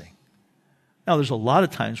amazing. Now, there's a lot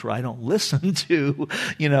of times where I don't listen to,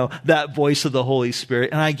 that voice of the Holy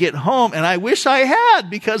Spirit. And I get home and I wish I had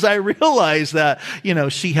because I realized that,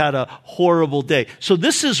 she had a horrible day. So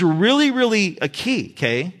this is really, really a key,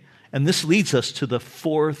 okay? And this leads us to the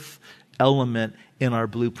fourth element in our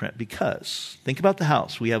blueprint. Because think about the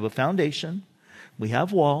house. We have a foundation. We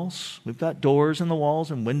have walls. We've got doors in the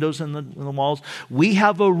walls and windows in the walls. We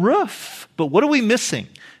have a roof. But what are we missing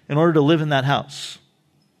in order to live in that house?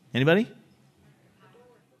 Anybody?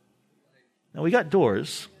 Now, we got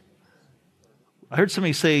doors. I heard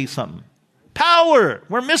somebody say something. Power!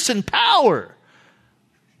 We're missing power.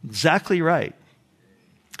 Exactly right.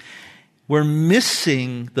 We're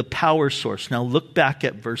missing the power source. Now, look back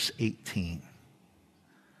at verse 18.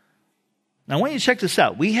 Now, I want you to check this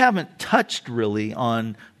out. We haven't touched really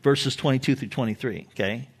on verses 22 through 23,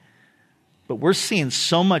 okay? But we're seeing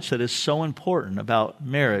so much that is so important about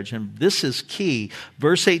marriage, and this is key.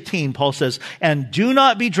 Verse 18, Paul says, and do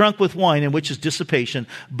not be drunk with wine, in which is dissipation,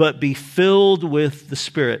 but be filled with the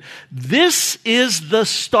Spirit. This is the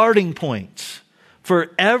starting point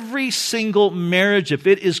for every single marriage if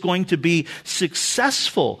it is going to be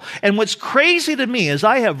successful. And what's crazy to me is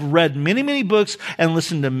I have read many, many books and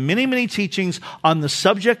listened to many, many teachings on the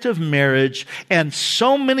subject of marriage, and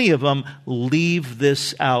so many of them leave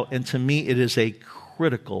this out. And to me, it is a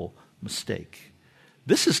critical mistake.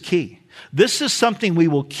 This is key. This is something we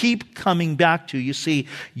will keep coming back to. You see,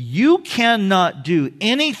 you cannot do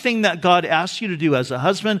anything that God asks you to do as a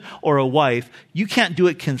husband or a wife. You can't do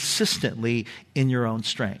it consistently in your own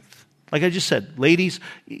strength. Like I just said, ladies,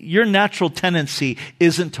 your natural tendency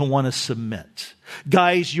isn't to want to submit.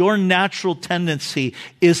 Guys, your natural tendency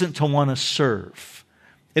isn't to want to serve.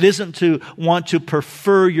 It isn't to want to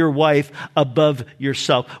prefer your wife above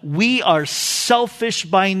yourself. We are selfish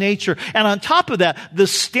by nature. And on top of that, the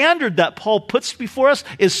standard that Paul puts before us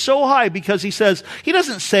is so high because he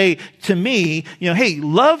doesn't say to me, hey,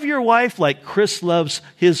 love your wife like Chris loves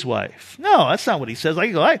his wife. No, that's not what he says.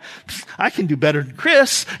 I can do better than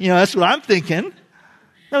Chris. That's what I'm thinking.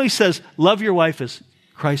 No, he says, love your wife as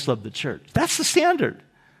Christ loved the church. That's the standard.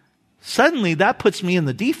 Suddenly, that puts me in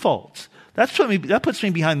the default. That puts me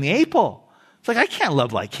behind the eight ball. It's like, I can't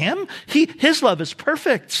love like him. His love is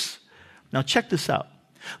perfect. Now check this out.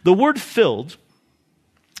 The word filled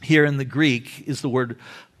here in the Greek is the word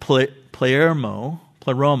pleroma,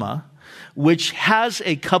 which has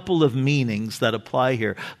a couple of meanings that apply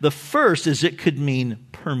here. The first is it could mean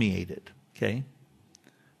permeated, okay?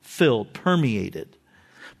 Filled, permeated.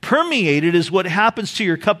 Permeated is what happens to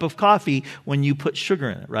your cup of coffee when you put sugar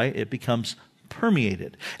in it, right? It becomes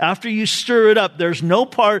permeated. After you stir it up, there's no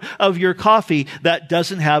part of your coffee that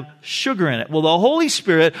doesn't have sugar in it. Well, the Holy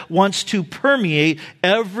Spirit wants to permeate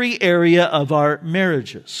every area of our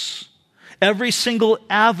marriages, every single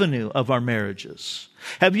avenue of our marriages.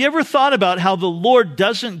 Have you ever thought about how the Lord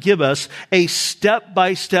doesn't give us a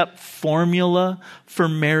step-by-step formula for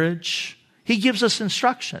marriage? He gives us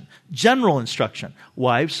instruction, general instruction.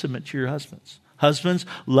 Wives, submit to your husbands. Husbands,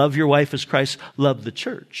 love your wife as Christ loved the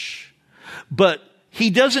church. But he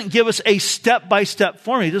doesn't give us a step-by-step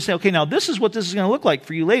formula. He doesn't say, okay, now this is what this is going to look like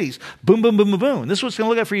for you ladies. Boom, boom, boom, boom, boom. This is what it's going to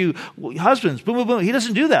look like for you husbands. Boom, boom, boom. He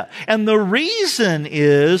doesn't do that. And the reason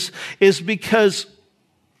is because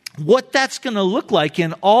what that's going to look like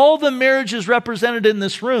in all the marriages represented in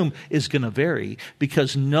this room is going to vary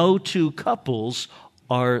because no two couples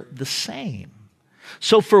are the same.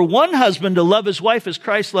 So for one husband to love his wife as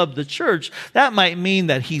Christ loved the church, that might mean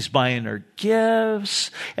that he's buying her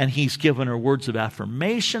gifts and he's giving her words of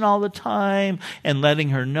affirmation all the time and letting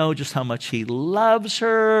her know just how much he loves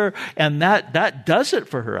her. And that does it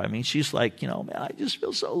for her. I mean, she's like, man, I just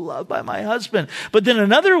feel so loved by my husband. But then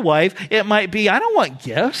another wife, it might be, I don't want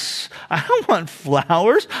gifts. I don't want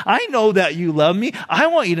flowers. I know that you love me. I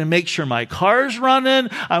want you to make sure my car's running.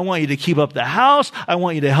 I want you to keep up the house. I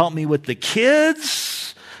want you to help me with the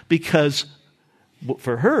kids. Because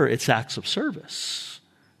for her, it's acts of service.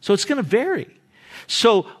 So it's going to vary.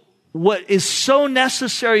 So what is so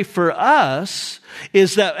necessary for us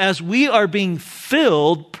is that as we are being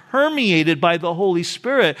filled, permeated by the Holy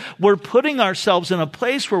Spirit, we're putting ourselves in a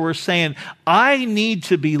place where we're saying, I need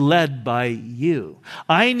to be led by you.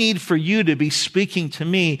 I need for you to be speaking to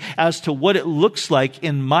me as to what it looks like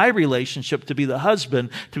in my relationship to be the husband,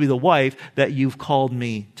 to be the wife that you've called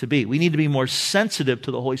me to be. We need to be more sensitive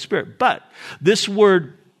to the Holy Spirit. But this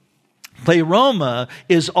word pleroma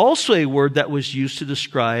is also a word that was used to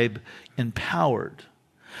describe empowered.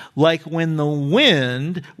 Like when the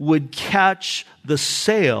wind would catch the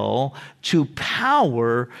sail to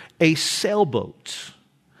power a sailboat.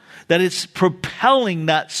 That it's propelling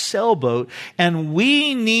that sailboat, and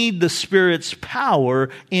we need the Spirit's power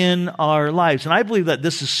in our lives. And I believe that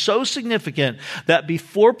this is so significant that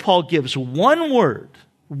before Paul gives one word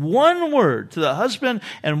to the husband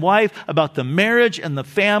and wife about the marriage and the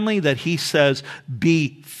family, that he says,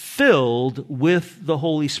 be filled with the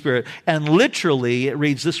Holy Spirit. And literally, it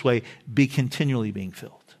reads this way, be continually being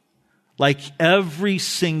filled. Like every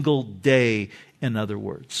single day, in other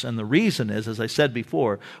words. And the reason is, as I said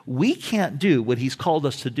before, we can't do what he's called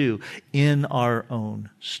us to do in our own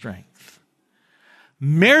strength.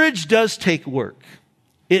 Marriage does take work.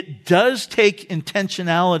 It does take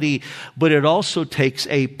intentionality, but it also takes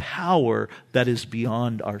a power that is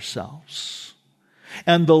beyond ourselves.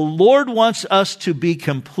 And the Lord wants us to be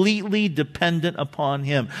completely dependent upon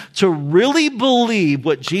him, to really believe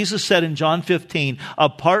what Jesus said in John 15,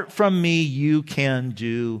 apart from me, you can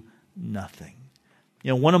do nothing.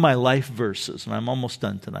 One of my life verses, and I'm almost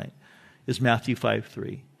done tonight, is Matthew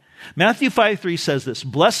 5:3. Matthew 5:3 says this,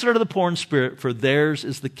 blessed are the poor in spirit, for theirs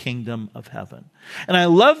is the kingdom of heaven. And I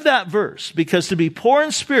love that verse because to be poor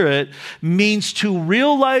in spirit means to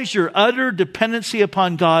realize your utter dependency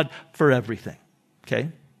upon God for everything. Okay?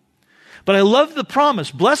 But I love the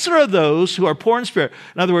promise. Blessed are those who are poor in spirit.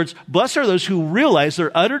 In other words, blessed are those who realize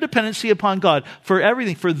their utter dependency upon God for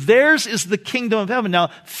everything. For theirs is the kingdom of heaven.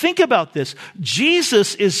 Now, think about this.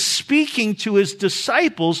 Jesus is speaking to his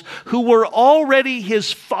disciples who were already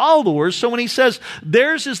his followers. So when he says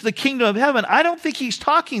theirs is the kingdom of heaven, I don't think he's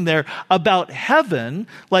talking there about heaven.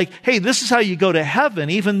 Like, hey, this is how you go to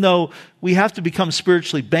heaven, even though we have to become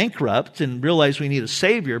spiritually bankrupt and realize we need a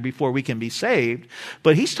Savior before we can be saved.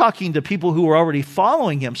 But he's talking to people who are already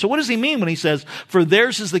following him. So what does he mean when he says, for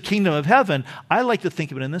theirs is the kingdom of heaven? I like to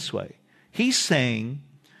think of it in this way. He's saying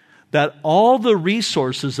that all the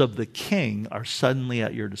resources of the king are suddenly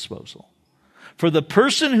at your disposal. For the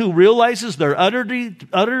person who realizes their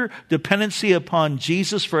utter dependency upon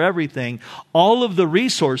Jesus for everything, all of the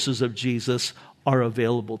resources of Jesus are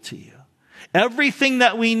available to you. Everything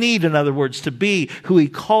that we need, in other words, to be who he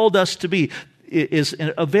called us to be is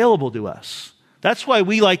available to us. That's why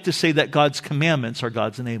we like to say that God's commandments are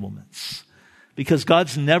God's enablements. Because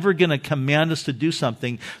God's never going to command us to do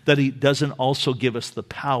something that he doesn't also give us the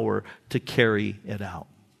power to carry it out.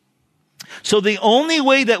 So the only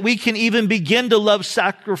way that we can even begin to love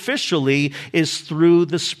sacrificially is through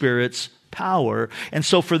the Spirit's power. And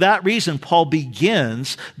so for that reason, Paul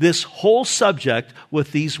begins this whole subject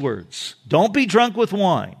with these words. Don't be drunk with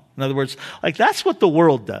wine. In other words, like that's what the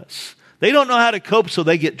world does. They don't know how to cope, so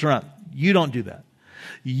they get drunk. You don't do that.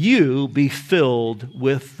 You be filled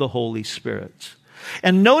with the Holy Spirit.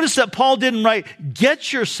 And notice that Paul didn't write,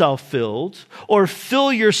 get yourself filled or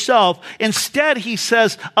fill yourself. Instead, he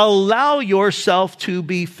says, allow yourself to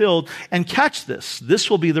be filled. And catch this. This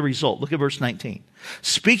will be the result. Look at verse 19.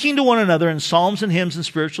 Speaking to one another in psalms and hymns and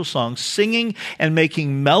spiritual songs, singing and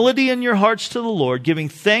making melody in your hearts to the Lord, giving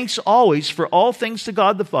thanks always for all things to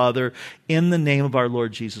God the Father in the name of our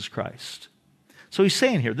Lord Jesus Christ. So he's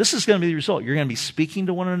saying here, this is going to be the result. You're going to be speaking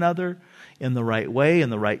to one another in the right way, in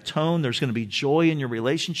the right tone. There's going to be joy in your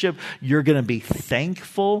relationship. You're going to be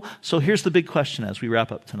thankful. So here's the big question as we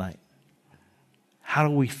wrap up tonight. How are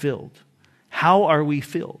we filled? How are we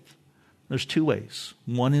filled? There's two ways.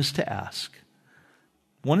 One is to ask.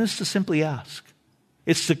 One is to simply ask.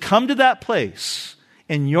 It's to come to that place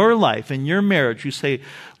in your life, in your marriage, you say,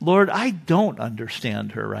 Lord, I don't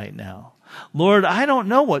understand her right now. Lord, I don't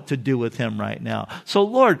know what to do with him right now. So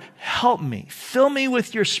Lord, help me. Fill me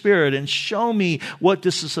with your Spirit and show me what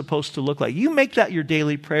this is supposed to look like. You make that your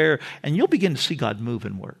daily prayer, and you'll begin to see God move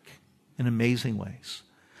and work in amazing ways.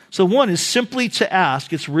 So one is simply to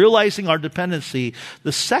ask. It's realizing our dependency.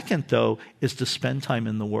 The second, though, is to spend time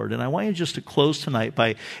in the Word. And I want you just to close tonight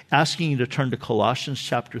by asking you to turn to Colossians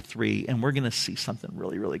chapter 3, and we're going to see something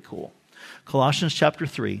really, really cool. Colossians chapter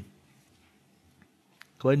 3.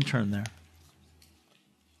 Go ahead and turn there.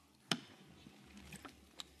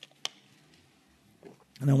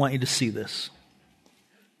 And I want you to see this.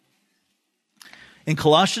 In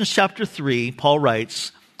Colossians chapter 3, Paul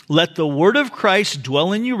writes, "Let the word of Christ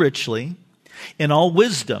dwell in you richly, in all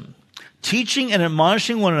wisdom, teaching and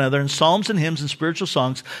admonishing one another in psalms and hymns and spiritual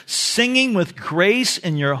songs, singing with grace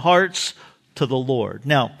in your hearts to the Lord."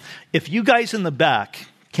 Now, if you guys in the back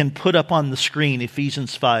can put up on the screen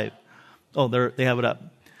Ephesians 5. Oh, they have it up.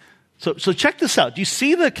 So check this out. Do you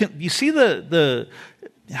see the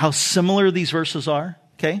how similar these verses are?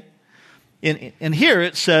 Okay? In here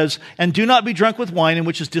it says, "And do not be drunk with wine, in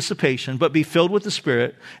which is dissipation, but be filled with the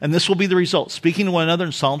Spirit, and this will be the result, speaking to one another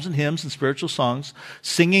in psalms and hymns and spiritual songs,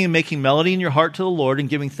 singing and making melody in your heart to the Lord, and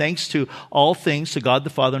giving thanks to all things to God the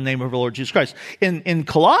Father in the name of our Lord Jesus Christ." In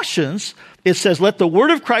Colossians, it says, "Let the word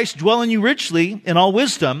of Christ dwell in you richly in all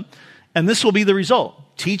wisdom, and this will be the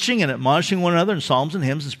result, teaching and admonishing one another in psalms and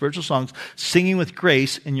hymns and spiritual songs, singing with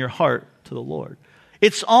grace in your heart to the Lord."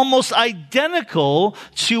 It's almost identical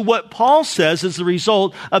to what Paul says is the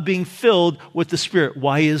result of being filled with the Spirit.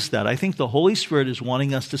 Why is that? I think the Holy Spirit is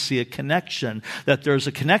wanting us to see a connection, that there's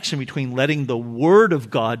a connection between letting the Word of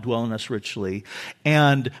God dwell in us richly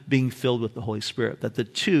and being filled with the Holy Spirit, that the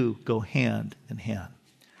two go hand in hand.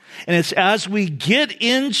 And it's as we get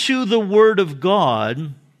into the Word of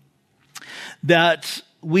God that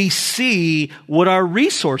we see what our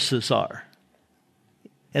resources are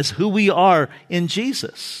as who we are in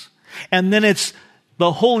Jesus. And then it's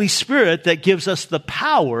the Holy Spirit that gives us the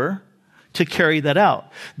power to carry that out.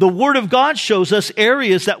 The Word of God shows us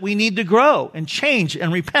areas that we need to grow and change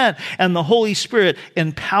and repent, and the Holy Spirit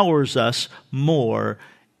empowers us more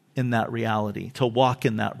in that reality, to walk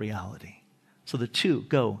in that reality. So the two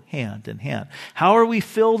go hand in hand. How are we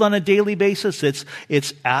filled on a daily basis?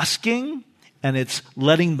 It's asking, and it's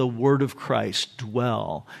letting the Word of Christ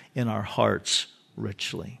dwell in our hearts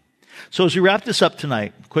richly. So as we wrap this up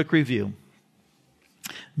tonight, quick review.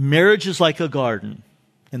 Marriage is like a garden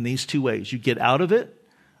in these two ways. You get out of it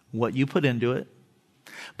what you put into it.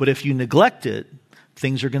 But if you neglect it,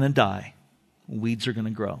 things are going to die. Weeds are going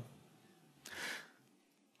to grow.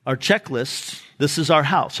 Our checklist, this is our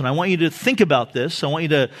house. And I want you to think about this. I want you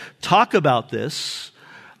to talk about this.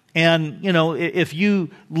 And, if you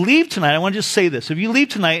leave tonight, I want to just say this. If you leave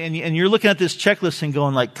tonight and you're looking at this checklist and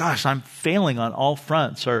going like, gosh, I'm failing on all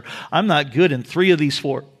fronts, or I'm not good in 3 of these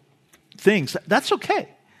 4 things, that's okay.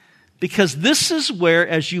 Because this is where,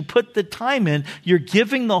 as you put the time in, you're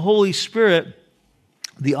giving the Holy Spirit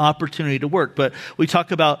the opportunity to work. But we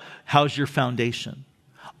talk about, how's your foundation?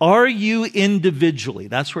 Are you individually,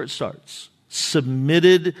 that's where it starts,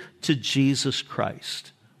 submitted to Jesus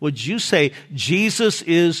Christ? Would you say, Jesus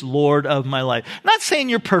is Lord of my life? Not saying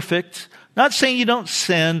you're perfect, not saying you don't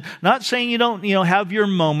sin, not saying you don't, have your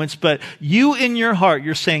moments, but you in your heart,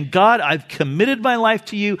 you're saying, God, I've committed my life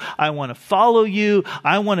to you. I want to follow you.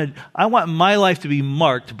 I want my life to be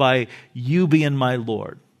marked by you being my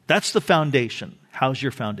Lord. That's the foundation. How's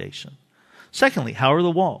your foundation? Secondly, how are the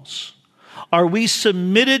walls? Are we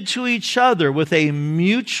submitted to each other with a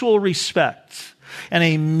mutual respect and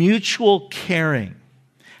a mutual caring?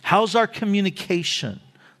 How's our communication?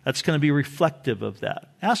 That's going to be reflective of that.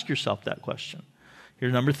 Ask yourself that question.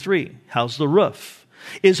 Here's number 3. How's the roof?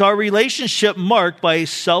 Is our relationship marked by a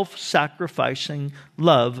self-sacrificing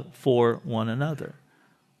love for one another?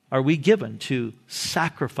 Are we given to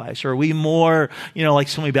sacrifice? Or are we more, like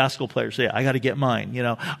so many basketball players say, I got to get mine.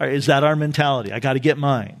 Or is that our mentality? I got to get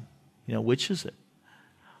mine. Which is it?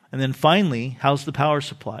 And then finally, how's the power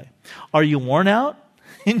supply? Are you worn out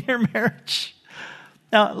in your marriage?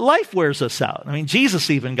 Now, life wears us out. I mean, Jesus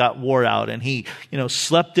even got wore out, and he,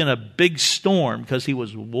 slept in a big storm because he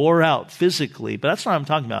was wore out physically. But that's not what I'm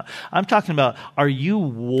talking about. I'm talking about, are you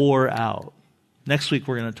wore out? Next week,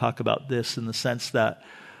 we're going to talk about this in the sense that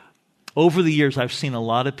over the years, I've seen a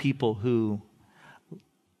lot of people who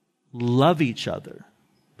love each other,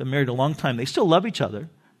 been married a long time. They still love each other,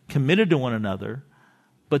 committed to one another,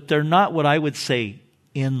 but they're not what I would say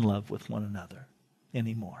in love with one another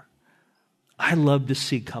anymore. I love to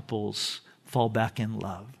see couples fall back in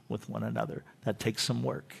love with one another. That takes some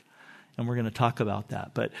work. And we're going to talk about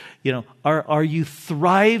that. But, are you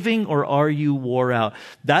thriving or are you wore out?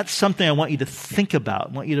 That's something I want you to think about.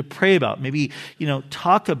 I want you to pray about. Maybe,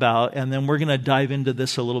 talk about. And then we're going to dive into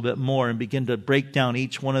this a little bit more and begin to break down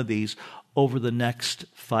each one of these over the next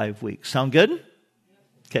 5 weeks. Sound good?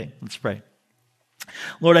 Okay, let's pray.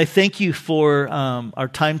 Lord, I thank you for our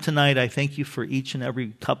time tonight. I thank you for each and every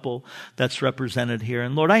couple that's represented here.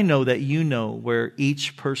 And Lord, I know that you know where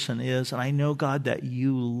each person is. And I know, God, that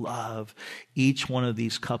you love each one of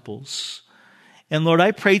these couples. And Lord,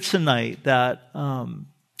 I pray tonight that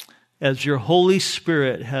as your Holy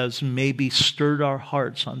Spirit has maybe stirred our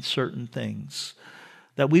hearts on certain things,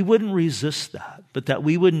 that we wouldn't resist that, but that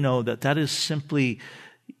we would know that that is simply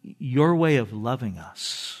your way of loving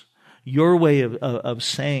us. Your way of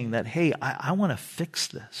saying that, hey, I want to fix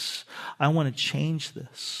this. I want to change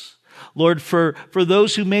this. Lord, for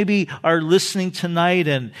those who maybe are listening tonight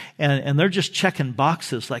and they're just checking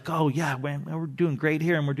boxes like, oh yeah, we're doing great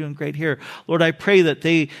here and we're doing great here. Lord, I pray that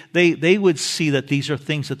they would see that these are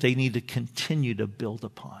things that they need to continue to build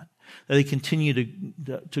upon, that they continue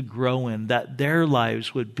to grow in, that their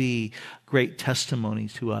lives would be great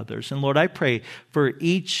testimonies to others. And Lord, I pray for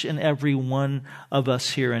each and every one of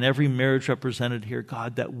us here and every marriage represented here,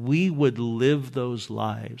 God, that we would live those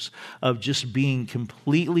lives of just being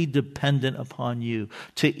completely dependent upon you,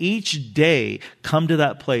 to each day come to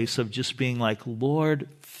that place of just being like, Lord,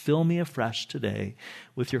 fill me afresh today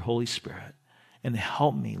with your Holy Spirit. And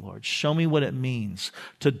help me, Lord. Show me what it means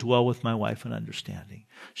to dwell with my wife in understanding.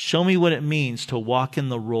 Show me what it means to walk in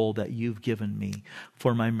the role that you've given me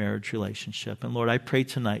for my marriage relationship. And Lord, I pray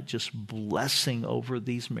tonight just blessing over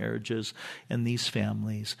these marriages and these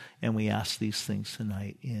families. And we ask these things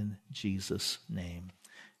tonight in Jesus' name.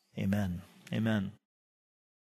 Amen. Amen.